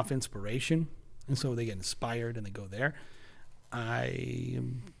who run off inspiration, and so they get inspired and they go there.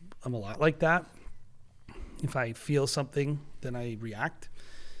 I'm a lot like that. If I feel something, then I react.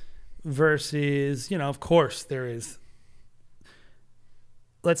 Versus, of course there is.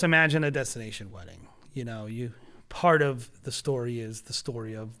 Let's imagine a destination wedding. Part of the story is the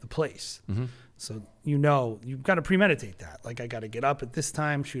story of the place. Mm-hmm. So you've got to premeditate that. Like I got to get up at this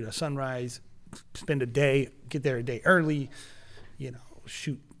time, shoot a sunrise, spend a day, get there a day early,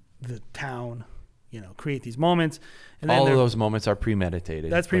 shoot the town, create these moments. And then all of those moments are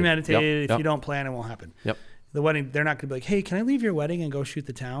premeditated. That's premeditated. Yep. If you don't plan, it won't happen. Yep. The wedding, they're not going to be like, hey, can I leave your wedding and go shoot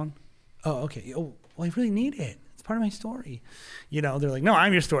the town? Oh, okay. Oh, well, I really need it. It's part of my story. You know, they're like, no,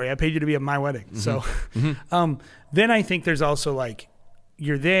 I'm your story. I paid you to be at my wedding. So then I think there's also like,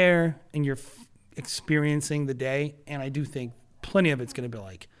 you're there and you're experiencing the day. And I do think plenty of it's going to be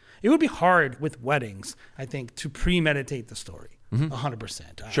like, it would be hard with weddings, I think, to premeditate the story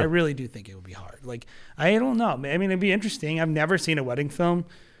 100%. Sure. I really do think it would be hard. Like, I don't know. I mean, it'd be interesting. I've never seen a wedding film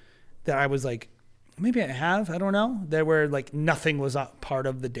that I was like, maybe I have, I don't know, that where like nothing was a part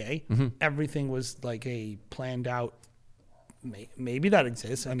of the day. Everything was like a planned out, maybe that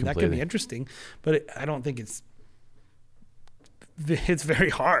exists. I mean, that could be interesting, but I don't think it's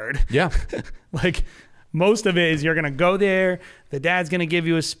very hard. Yeah. Like most of it is you're going to go there. The dad's going to give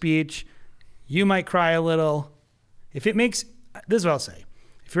you a speech. You might cry a little. If it makes, this is what I'll say.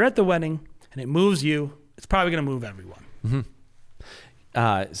 If you're at the wedding and it moves you, it's probably going to move everyone.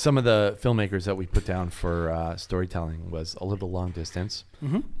 Some of the filmmakers that we put down for storytelling was A Little Long Distance,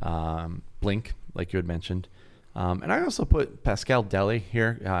 Blink, like you had mentioned. And I also put Pascal Deli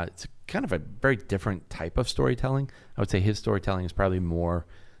here. It's kind of a very different type of storytelling. I would say his storytelling is probably more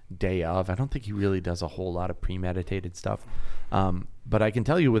day of. I don't think he really does a whole lot of premeditated stuff. But I can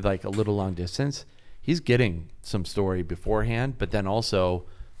tell you with like A Little Long Distance, he's getting some story beforehand, but then also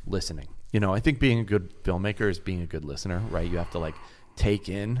listening. You know, I think being a good filmmaker is being a good listener, right? You have to like take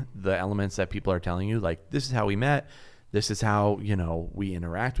in the elements that people are telling you. Like, this is how we met. This is how, you know, we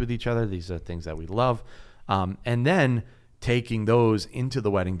interact with each other. These are things that we love. And then taking those into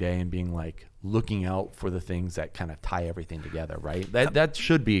the wedding day and being like, looking out for the things that kind of tie everything together, right? That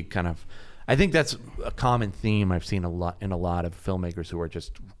should be kind of, I think that's a common theme I've seen a lot in a lot of filmmakers who are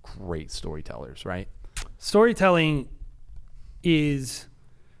just great storytellers, right? Storytelling is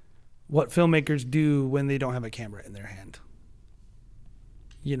what filmmakers do when they don't have a camera in their hand.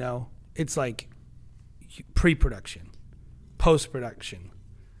 You know, it's like pre-production, post-production,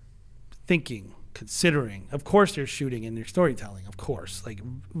 thinking, considering. Of course there's shooting and there's storytelling, of course. Like,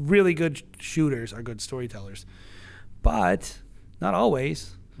 really good shooters are good storytellers. But not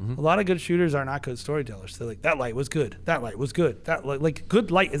always. A lot of good shooters are not good storytellers. They're like, that light was good. That light was good. That like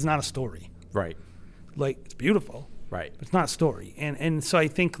good light is not a story. Right. Like, it's beautiful. Right. But it's not a story. And so I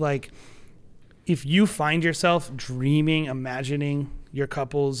think, like, if you find yourself dreaming, imagining your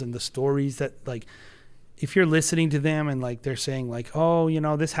couples and the stories that, like, if you're listening to them and like they're saying like, oh, you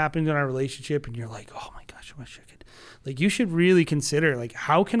know, this happened in our relationship, and you're like, oh my gosh, I wish I could, like, you should really consider like,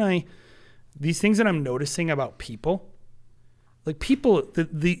 how can I, these things that I'm noticing about people, like people,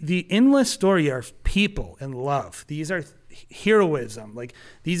 the endless story are people and love. These are heroism. Like,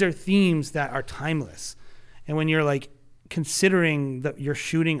 these are themes that are timeless. And when you're like considering that you're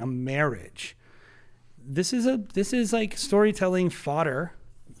shooting a marriage, this is like storytelling fodder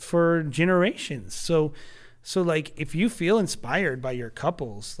for generations. So like, if you feel inspired by your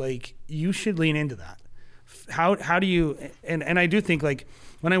couples, like, you should lean into that. How do you, and I do think, like,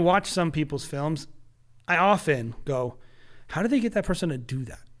 when I watch some people's films, I often go, how do they get that person to do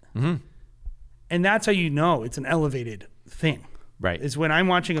that? And that's how you know it's an elevated thing. Right. Is when I'm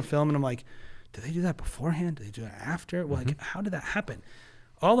watching a film and I'm like, did they do that beforehand? Did they do that after? Well, like, how did that happen?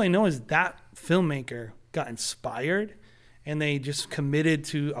 All I know is that filmmaker got inspired and they just committed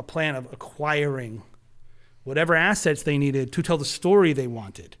to a plan of acquiring whatever assets they needed to tell the story they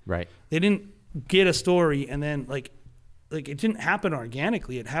wanted. Right. They didn't get a story and then like it didn't happen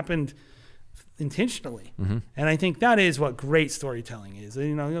organically. It happened intentionally. And I think that is what great storytelling is.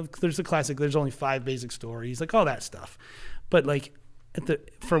 You know, there's the classic, there's only 5 basic stories, like all that stuff. But like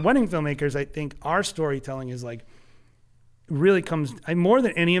for wedding filmmakers, I think our storytelling is like really comes, more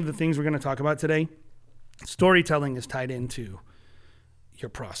than any of the things we're going to talk about today, storytelling is tied into your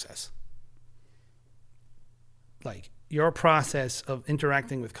process. Like, your process of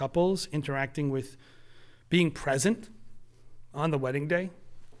interacting with couples, interacting with being present on the wedding day,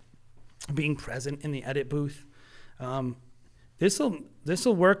 being present in the edit booth.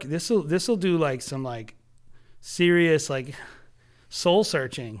 This'll work. This'll do like some like serious like soul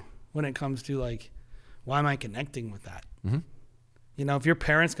searching when it comes to like, why am I connecting with that? You know, if your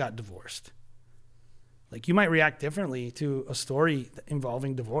parents got divorced, like, you might react differently to a story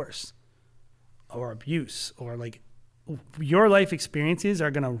involving divorce or abuse, or like, your life experiences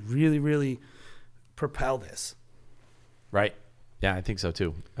are going to really, really propel this. Right. Yeah, I think so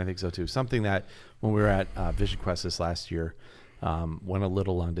too. Something that when we were at Vision Quest this last year, went a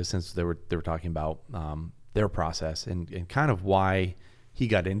little long distance, they were talking about their process and kind of why he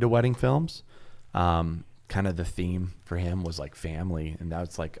got into wedding films. Kind of the theme for him was like family, and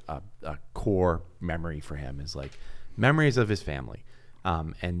that's like a core memory for him, is like memories of his family.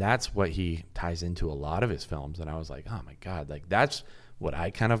 And that's what he ties into a lot of his films. And I was like, oh my God, like, that's what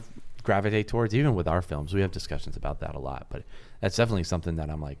I kind of gravitate towards. Even with our films, we have discussions about that a lot, but that's definitely something that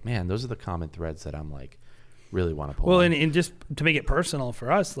I'm like, man, those are the common threads that I'm like really want to pull. Well, on. and just to make it personal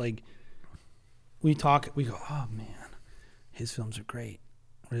for us, like we go, oh man, his films are great.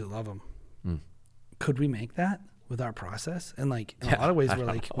 I really love them. Could we make that with our process? And like in a lot of ways, we're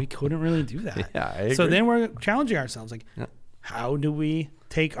like, we couldn't really do that. Yeah, I so agree. then we're challenging ourselves, like, how do we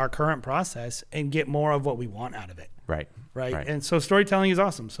take our current process and get more of what we want out of it? Right. Right. And so storytelling is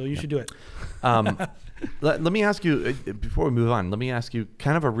awesome. So you should do it. Let me ask you, before we move on, let me ask you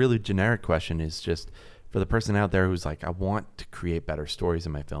kind of a really generic question, is just for the person out there who's like, I want to create better stories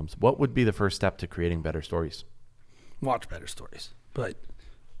in my films. What would be the first step to creating better stories? Watch better stories. But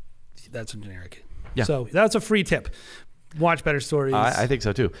that's a generic. Yeah. So that's a free tip. Watch better stories. I think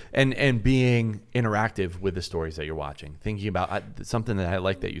so too. And being interactive with the stories that you're watching. Thinking about something that I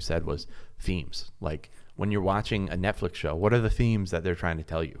like that you said was themes. Like when you're watching a Netflix show, what are the themes that they're trying to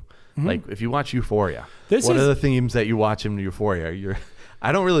tell you? Like if you watch Euphoria, what are the themes that you watch in Euphoria?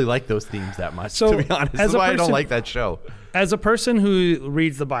 I don't really like those themes that much, to be honest. That's why I don't like that show. As a person who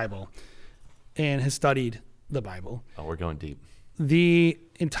reads the Bible and has studied the Bible. Oh, we're going deep. The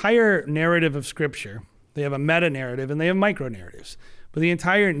entire narrative of Scripture, they have a meta-narrative and they have micro-narratives. But the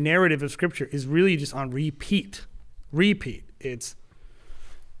entire narrative of Scripture is really just on repeat. Repeat. It's,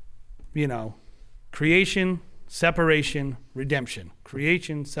 creation, separation, redemption.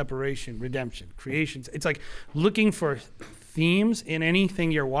 Creation, separation, redemption. Creation. It's like looking for themes in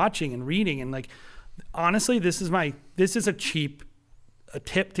anything you're watching and reading. And like, honestly, this is a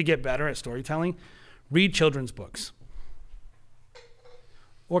tip to get better at storytelling. Read children's books.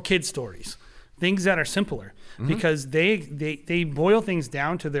 Or kids' stories, things that are simpler, because they boil things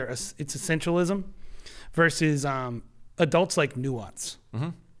down to its essentialism, versus adults like nuance.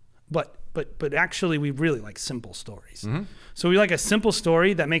 But actually, we really like simple stories. So we like a simple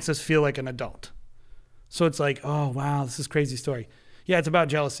story that makes us feel like an adult. So it's like, oh wow, this is a crazy story. Yeah, it's about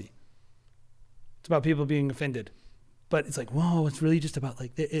jealousy. It's about people being offended, but it's like, whoa, it's really just about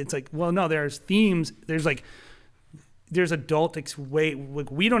like, it's like, well, no, there's themes. There's adult way.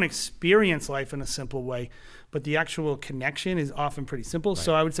 Like we don't experience life in a simple way, but the actual connection is often pretty simple. Right.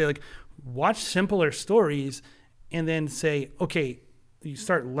 So I would say like watch simpler stories and then say, okay, you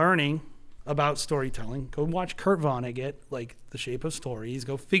start learning about storytelling. Go watch Kurt Vonnegut, like The Shape of Stories.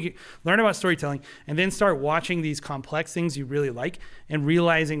 Go learn about storytelling and then start watching these complex things you really like and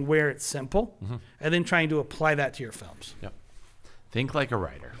realizing where it's simple and then trying to apply that to your films. Yep. Think like a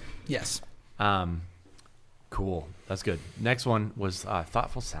writer. Yes. Cool. That's good. Next one was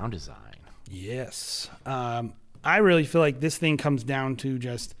thoughtful sound design. Yes. I really feel like this thing comes down to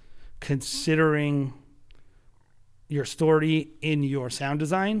just considering your story in your sound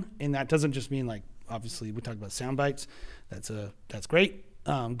design. And that doesn't just mean like, obviously we talked about sound bites. That's great.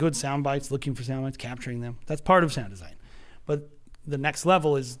 Good sound bites, looking for sound bites, capturing them. That's part of sound design. But the next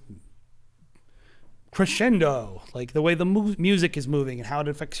level is crescendo, like the way the music is moving and how it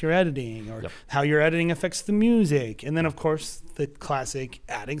affects your editing, or how your editing affects the music. And then of course the classic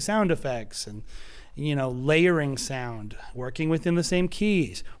adding sound effects and layering sound, working within the same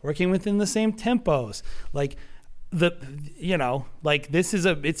keys, working within the same tempos. Like I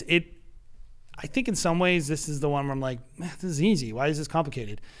think in some ways this is the one where I'm like, this is easy. Why is this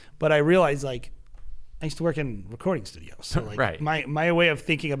complicated? But I realize like I used to work in recording studios. So like right. my way of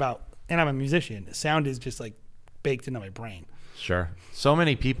thinking about, and I'm a musician, sound is just like baked into my brain. Sure. So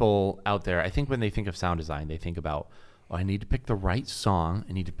many people out there, I think when they think of sound design, they think about, I need to pick the right song.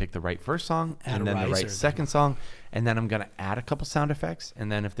 I need to pick the right first song and then the right second song. And then I'm going to add a couple sound effects. And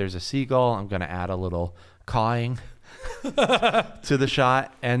then if there's a seagull, I'm going to add a little cawing to the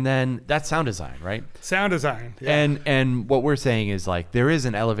shot. And then that's sound design, right? Sound design. Yeah. And what we're saying is like, there is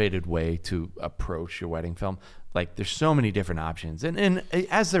an elevated way to approach your wedding film. Like there's so many different options. And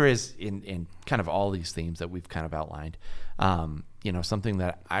as there is in kind of all these themes that we've kind of outlined, something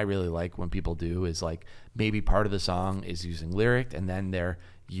that I really like when people do is like maybe part of the song is using lyric and then they're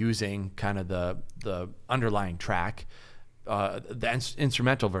using kind of the underlying track, the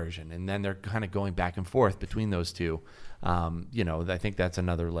instrumental version. And then they're kind of going back and forth between those two. I think that's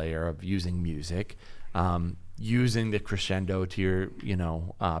another layer of using music. Using the crescendo to your,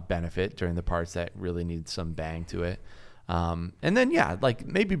 benefit during the parts that really need some bang to it. And then, like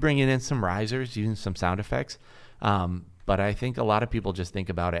maybe bringing in some risers, using some sound effects. But I think a lot of people just think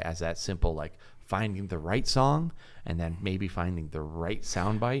about it as that simple, like finding the right song and then maybe finding the right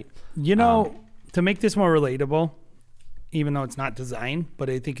soundbite. To make this more relatable, even though it's not design, but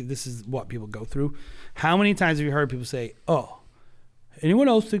I think this is what people go through. How many times have you heard people say, oh, anyone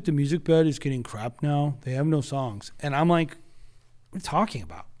else think the music bed is getting crap now? They have no songs. And I'm like, what are you talking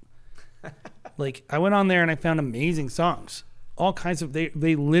about? Like I went on there and I found amazing songs. All kinds of, they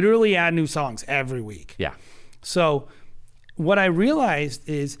literally add new songs every week. Yeah. So what I realized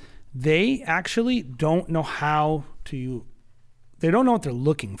is they actually don't know they don't know what they're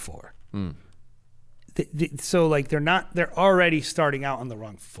looking for. So like they're already starting out on the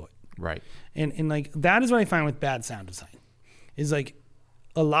wrong foot. Right. And like that is what I find with bad sound design is like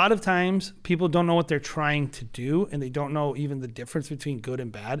a lot of times people don't know what they're trying to do and they don't know even the difference between good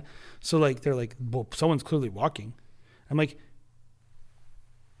and bad. So like they're like, well, someone's clearly walking. I'm like,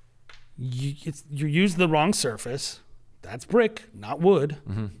 you use the wrong surface. That's brick, not wood.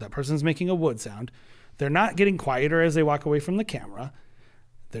 That person's making a wood sound. They're not getting quieter as they walk away from the camera.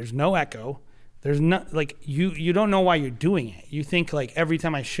 There's no echo. There's not like you don't know why you're doing it. You think like every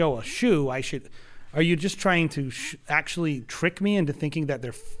time I show a shoe, are you just trying to actually trick me into thinking that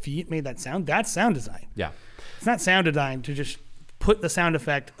their feet made that sound? That's sound design. Yeah. It's not sound design to just put the sound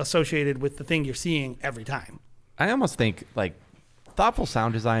effect associated with the thing you're seeing every time. I almost think like thoughtful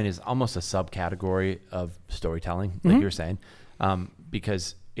sound design is almost a subcategory of storytelling, like you were saying,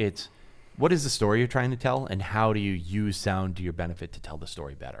 because it's what is the story you're trying to tell and how do you use sound to your benefit to tell the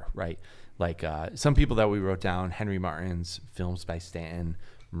story better, right? Like some people that we wrote down, Henry Martin's Films by Stanton,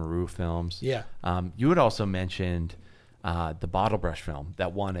 Maru Films. Yeah. You had also mentioned the Bottle Brush film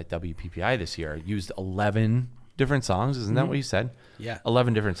that won at WPPI this year, used 11 different songs. Isn't that what you said? Yeah.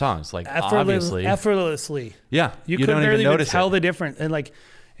 11 different songs. Like obviously. Effortlessly. Yeah. You don't couldn't barely even notice tell it. the difference. And like,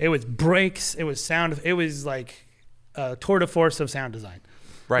 it was breaks, it was sound, it was like a tour de force of sound design.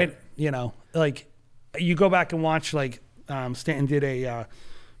 Right. And, like you go back and watch like Stanton did a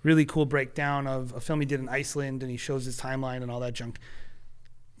really cool breakdown of a film he did in Iceland and he shows his timeline and all that junk.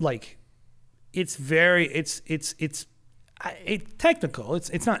 Like it's technical.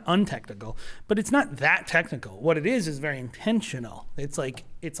 It's not untechnical, but it's not that technical. What it is very intentional. It's like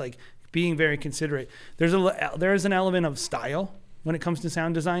being very considerate. There is an element of style when it comes to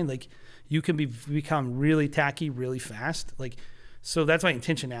sound design. Like you can become really tacky really fast. Like so that's why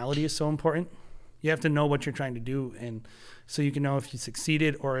intentionality is so important. You have to know what you're trying to do, and so you can know if you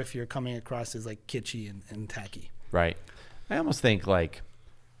succeeded or if you're coming across as like kitschy and tacky. Right. I almost think like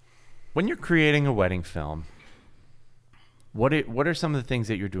when you're creating a wedding film, what are some of the things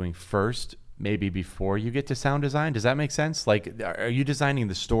that you're doing first, maybe before you get to sound design? Does that make sense? Like, are you designing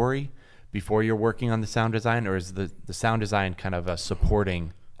the story before you're working on the sound design, or is the sound design kind of a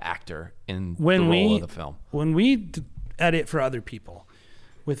supporting actor in the role of the film? When we edit for other people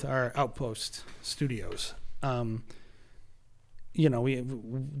with our Outpost studios, the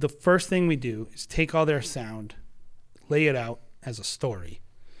first thing we do is take all their sound, lay it out as a story.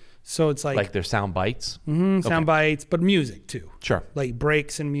 So it's like their sound bites? Sound bites, but music too. Sure. Like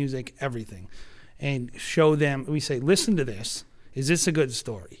breaks and music, everything. And show them, we say, listen to this. Is this a good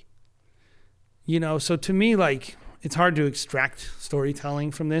story? So to me, like, it's hard to extract storytelling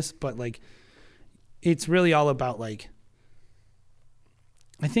from this, but like, it's really all about like,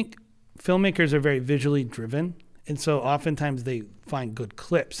 I think filmmakers are very visually driven. And so oftentimes they find good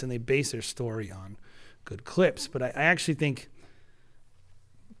clips and they base their story on good clips. But I actually think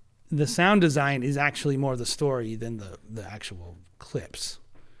the sound design is actually more the story than the actual clips.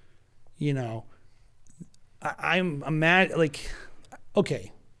 I'm mad. Like,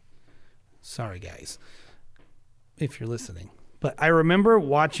 okay, sorry guys, if you're listening, but I remember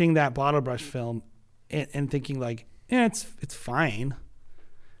watching that Bottle Brush film and thinking like, yeah, it's fine.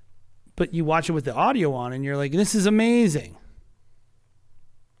 But you watch it with the audio on and you're like, this is amazing.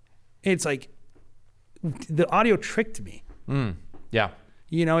 It's like the audio tricked me. Yeah.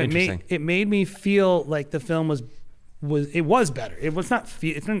 It made me feel like the film was better. It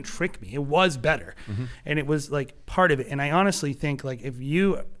didn't trick me. It was better. And it was like part of it. And I honestly think like if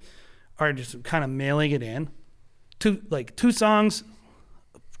you are just kind of mailing it in two songs,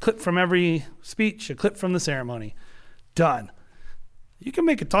 a clip from every speech, a clip from the ceremony, done. You can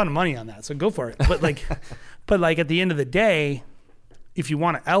make a ton of money on that. So go for it. But like, at the end of the day, if you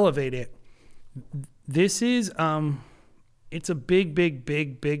want to elevate it, this is, it's a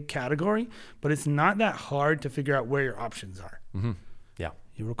big category, but it's not that hard to figure out where your options are. Yeah.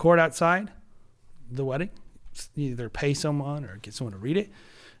 You record outside the wedding, you either pay someone or get someone to read it.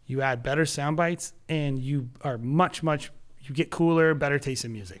 You add better sound bites and you are you get cooler, better taste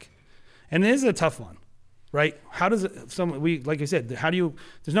in music. And this is a tough one, right? How does like I said,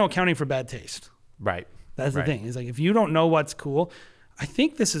 there's no accounting for bad taste. Right. That's the thing. It's like, if you don't know what's cool, I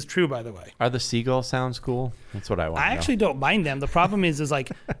think this is true, by the way. Are the seagull sounds cool? That's what I want to know. I actually don't mind them. The problem is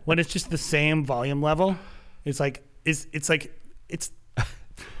like when it's just the same volume level, it's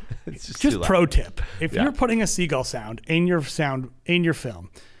just pro tip. If you're putting a seagull sound in your film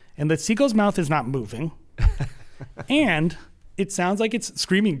and the seagull's mouth is not moving, and it sounds like it's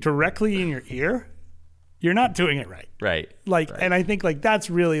screaming directly in your ear, you're not doing it right. Right. And I think like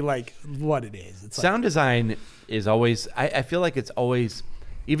that's really like what it is. It's sound design is always, I feel like it's always,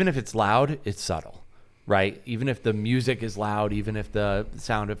 even if it's loud, it's subtle, right? Even if the music is loud, even if the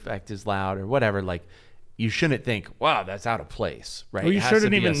sound effect is loud or whatever, like you shouldn't think, wow, that's out of place, right? Well, you it has to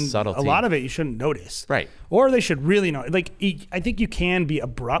shouldn't be even, a subtlety. a lot of it you shouldn't notice. Right. Or they should really know. Like, I think you can be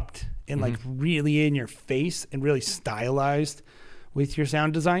abrupt and like really in your face and really stylized with your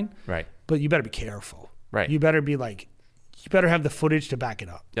sound design. Right. But you better be careful. Right. You better be like, you better have the footage to back it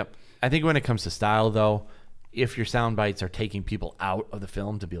up. Yep. I think when it comes to style, though, if your sound bites are taking people out of the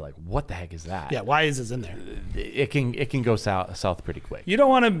film to be like, what the heck is that? Yeah, why is this in there? It can go south pretty quick. You don't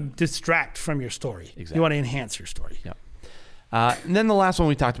want to distract from your story. Exactly. You want to enhance your story. Yep. And then the last one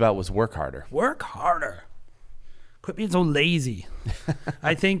we talked about was work harder. Work harder. Quit being so lazy.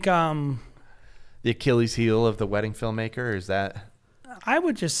 I think The Achilles heel of the wedding filmmaker, is that? I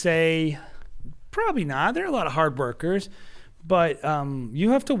would just say probably not. There are a lot of hard workers, but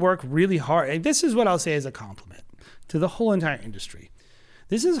you have to work really hard. And this is what I'll say as a compliment to the whole entire industry.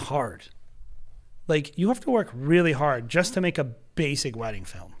 This is hard. Like, you have to work really hard just to make a basic wedding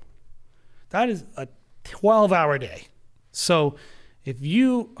film. That is a 12-hour day. So if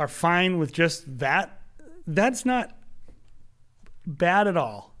you are fine with just that, that's not bad at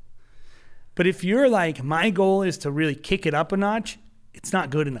all. But if you're like, my goal is to really kick it up a notch, it's not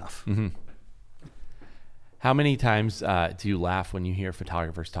good enough. Mm-hmm. How many times do you laugh when you hear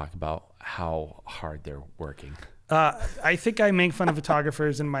photographers talk about how hard they're working? I think I make fun of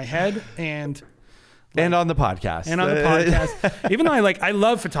photographers in my head and on the podcast. And on the podcast. Even though I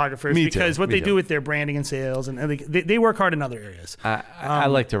love photographers Me because too. what Me they too. do with their branding and sales, and they work hard in other areas. I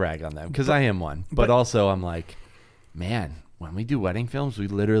like to rag on them because I am one. But also I'm like, man, when we do wedding films, we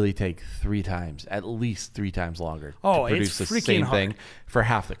literally take at least three times longer to produce the same thing for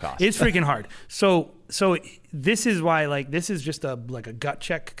half the cost. It's freaking hard. So this is why this is just a gut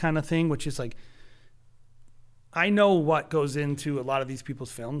check kind of thing, which is like, I know what goes into a lot of these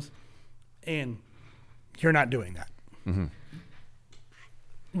people's films, and you're not doing that. Mm-hmm.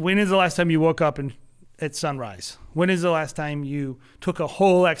 When is the last time you woke up at sunrise? When is the last time you took a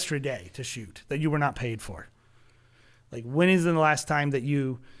whole extra day to shoot that you were not paid for? Like, when is the last time that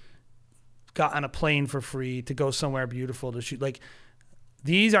you got on a plane for free to go somewhere beautiful to shoot? Like,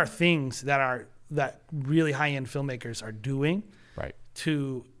 these are things that really high-end filmmakers are doing, right,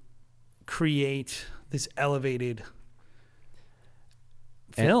 to create this elevated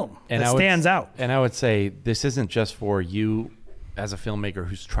film that stands out. And I would say this isn't just for you as a filmmaker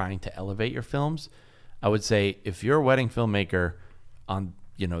who's trying to elevate your films. I would say if you're a wedding filmmaker on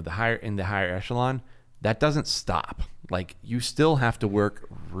the higher echelon, that doesn't stop. Like, you still have to work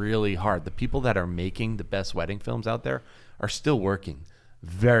really hard. The people that are making the best wedding films out there are still working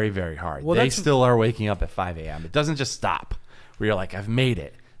very, very hard. They still are waking up at 5 a.m. It doesn't just stop where you're like, I've made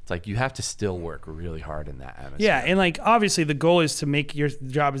it. It's like you have to still work really hard in that atmosphere. Yeah, and obviously the goal is to make your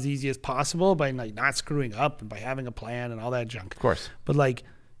job as easy as possible by not screwing up and by having a plan and all that junk. Of course. But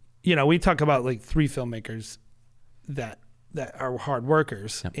we talk about 3 filmmakers that are hard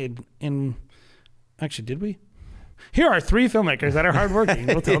workers. Yep. In actually, did we? Here are 3 filmmakers that are hardworking.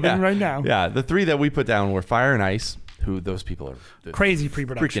 We'll tell them right now. Yeah, the 3 that we put down were Fire and Ice, who those people are crazy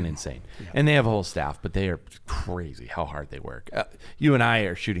pre-production, freaking insane, and they have a whole staff, but they are crazy how hard they work. You and I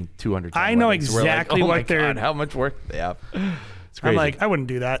are shooting 200. I know weddings. exactly what what they're. how much work they have. It's crazy. I'm like, I wouldn't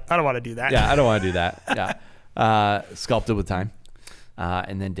do that. I don't want to do that. Yeah, I don't want to do that. Yeah, Sculpted with Time,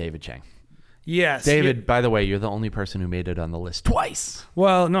 and then David Chang. Yes, David. By the way, you're the only person who made it on the list twice.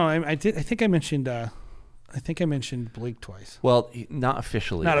 Well, no, I did. I think I mentioned. I think I mentioned Blake twice. Well, not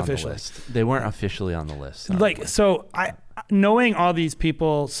officially. Not on officially. The list. They weren't officially on the list. So I, knowing all these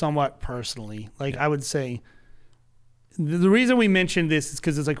people somewhat personally, I would say the reason we mentioned this is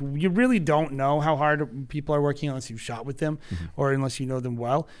because it's you really don't know how hard people are working unless you've shot with them, mm-hmm. or unless you know them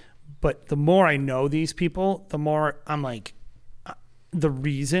well. But the more I know these people, the more I'm like, the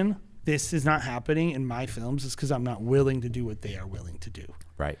reason this is not happening in my films is because I'm not willing to do what they are willing to do.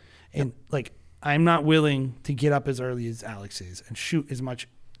 Right. And I'm not willing to get up as early as Alex is and shoot as much,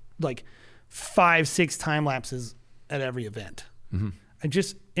 5-6 time lapses at every event. Mm-hmm.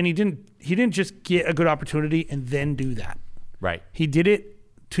 He didn't just get a good opportunity and then do that. Right. He did it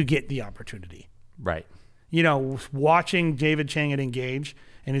to get the opportunity. Right. Watching David Chang at Engage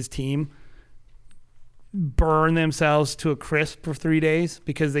and his team burn themselves to a crisp for 3 days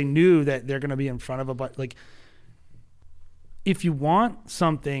because they knew that they're going to be in front of a bunch. If you want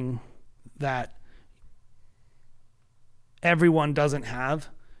something that everyone doesn't have,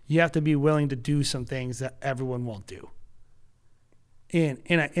 you have to be willing to do some things that everyone won't do.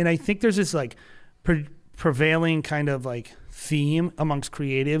 And I think there's this like prevailing kind of like theme amongst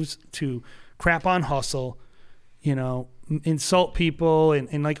creatives to crap on hustle, you know, insult people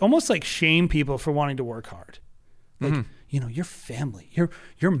and like almost like shame people for wanting to work hard. Like, you know, your family,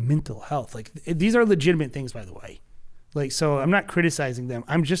 your mental health, like these are legitimate things, by the way. Like, so I'm not criticizing them.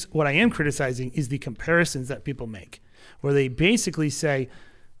 What I am criticizing is the comparisons that people make, where they basically say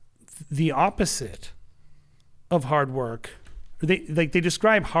the opposite of hard work. They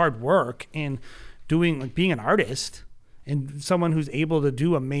describe hard work and doing, like being an artist and someone who's able to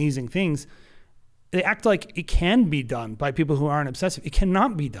do amazing things. They act like it can be done by people who aren't obsessive. It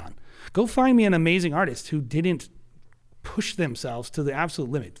cannot be done. Go find me an amazing artist who didn't push themselves to the absolute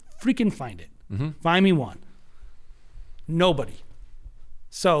limit. Freaking find it. Find me one. Nobody.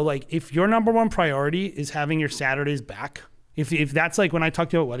 So like if your number one priority is having your Saturdays back, if that's like when I talk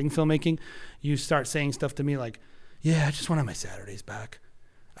to you about wedding filmmaking, you start saying stuff to me like, yeah, I just want to have my Saturdays back.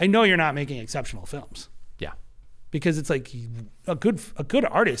 I know you're not making exceptional films. Yeah. Because it's like a good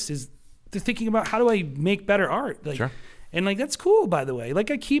artist they're thinking about how do I make better art? Like, sure. And like that's cool, by the way. Like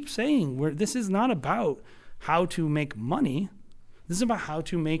I keep saying, this is not about how to make money. This is about how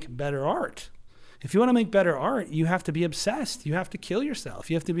to make better art. If you want to make better art, you have to be obsessed. You have to kill yourself.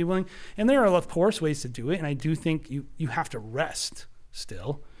 You have to be willing. And there are, of course, ways to do it. And I do think you have to rest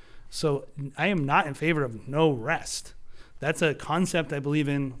still. So I am not in favor of no rest. That's a concept I believe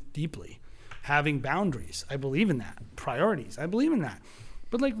in deeply. Having boundaries. I believe in that. Priorities. I believe in that.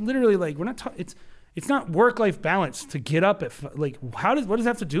 But like literally, like we're not it's not work-life balance to get up at like what does that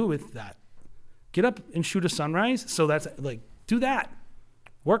have to do with that? Get up and shoot a sunrise. So that's like do that.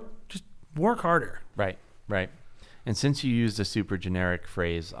 Just work harder. Right. And since you used a super generic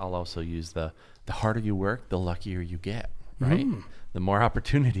phrase, I'll also use the harder you work, the luckier you get, right? The more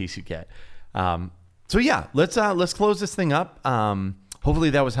opportunities you get. So yeah, let's close this thing up.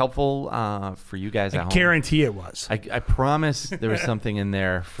 Hopefully that was helpful for you guys at home. I guarantee it was. I promise there was something in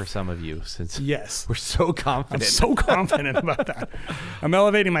there for some of you since yes. we're so confident. I'm so confident about that. I'm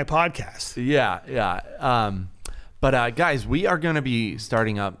elevating my podcast. Yeah. But guys, we are going to be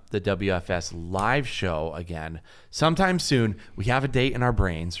starting up the WFS live show again sometime soon. We have a date in our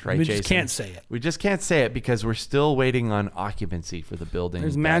brains, right, Jason? We just can't say it. We just can't say it because we're still waiting on occupancy for the building.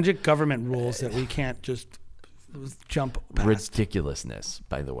 There's magic government rules that we can't just jump past. Ridiculousness,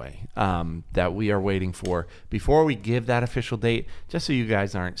 by the way, that we are waiting for before we give that official date, just so you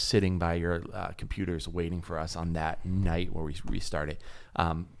guys aren't sitting by your computers waiting for us on that night where we restart it.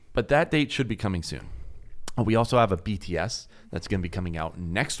 But that date should be coming soon. We also have a BTS that's going to be coming out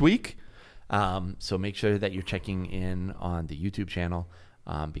next week. So make sure that you're checking in on the YouTube channel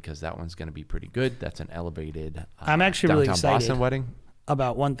because that one's going to be pretty good. That's an elevated I'm actually really excited Boston wedding.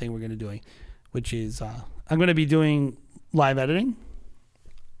 About one thing we're going to be doing, which is I'm going to be doing live editing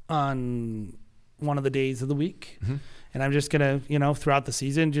on one of the days of the week. And I'm just going to, throughout the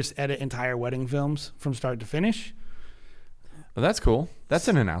season, just edit entire wedding films from start to finish. Well, that's cool. That's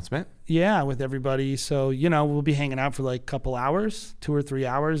an announcement. Yeah, with everybody. So, we'll be hanging out for like a couple hours, 2 or 3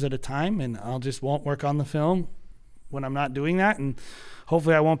 hours at a time. And won't work on the film when I'm not doing that. And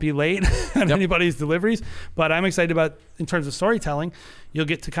hopefully I won't be late on anybody's deliveries. But I'm excited about, in terms of storytelling, you'll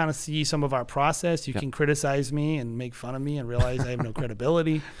get to kind of see some of our process. You can criticize me and make fun of me and realize I have no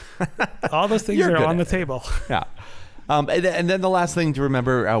credibility. All those things are on the table. Yeah. And then the last thing to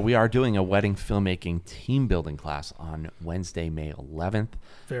remember, we are doing a wedding filmmaking team building class on Wednesday, May 11th.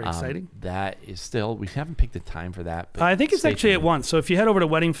 Very exciting. That is still, we haven't picked a time for that. But I think it's actually at once. So if you head over to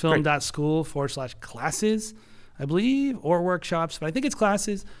weddingfilm.school/classes, I believe, or workshops, but I think it's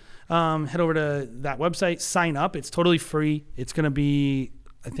classes, head over to that website, sign up. It's totally free. It's going to be,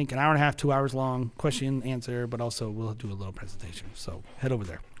 I think, an hour and a half, 2 hours long, question, answer, but also we'll do a little presentation. So head over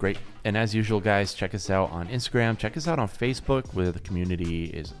there. Great. And as usual, guys, check us out on Instagram. Check us out on Facebook, where the community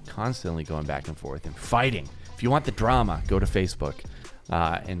is constantly going back and forth and fighting. If you want the drama, go to Facebook.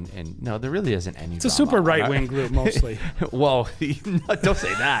 And no, there really isn't any. It's a super right-wing group, mostly. Well, don't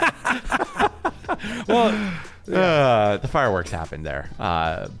say that. Well, the fireworks happened there.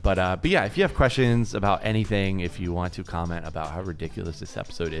 But yeah, if you have questions about anything, if you want to comment about how ridiculous this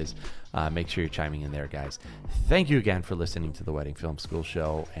episode is, make sure you're chiming in there, guys. Thank you again for listening to the Wedding Film School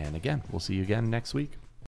Show. And again, we'll see you again next week.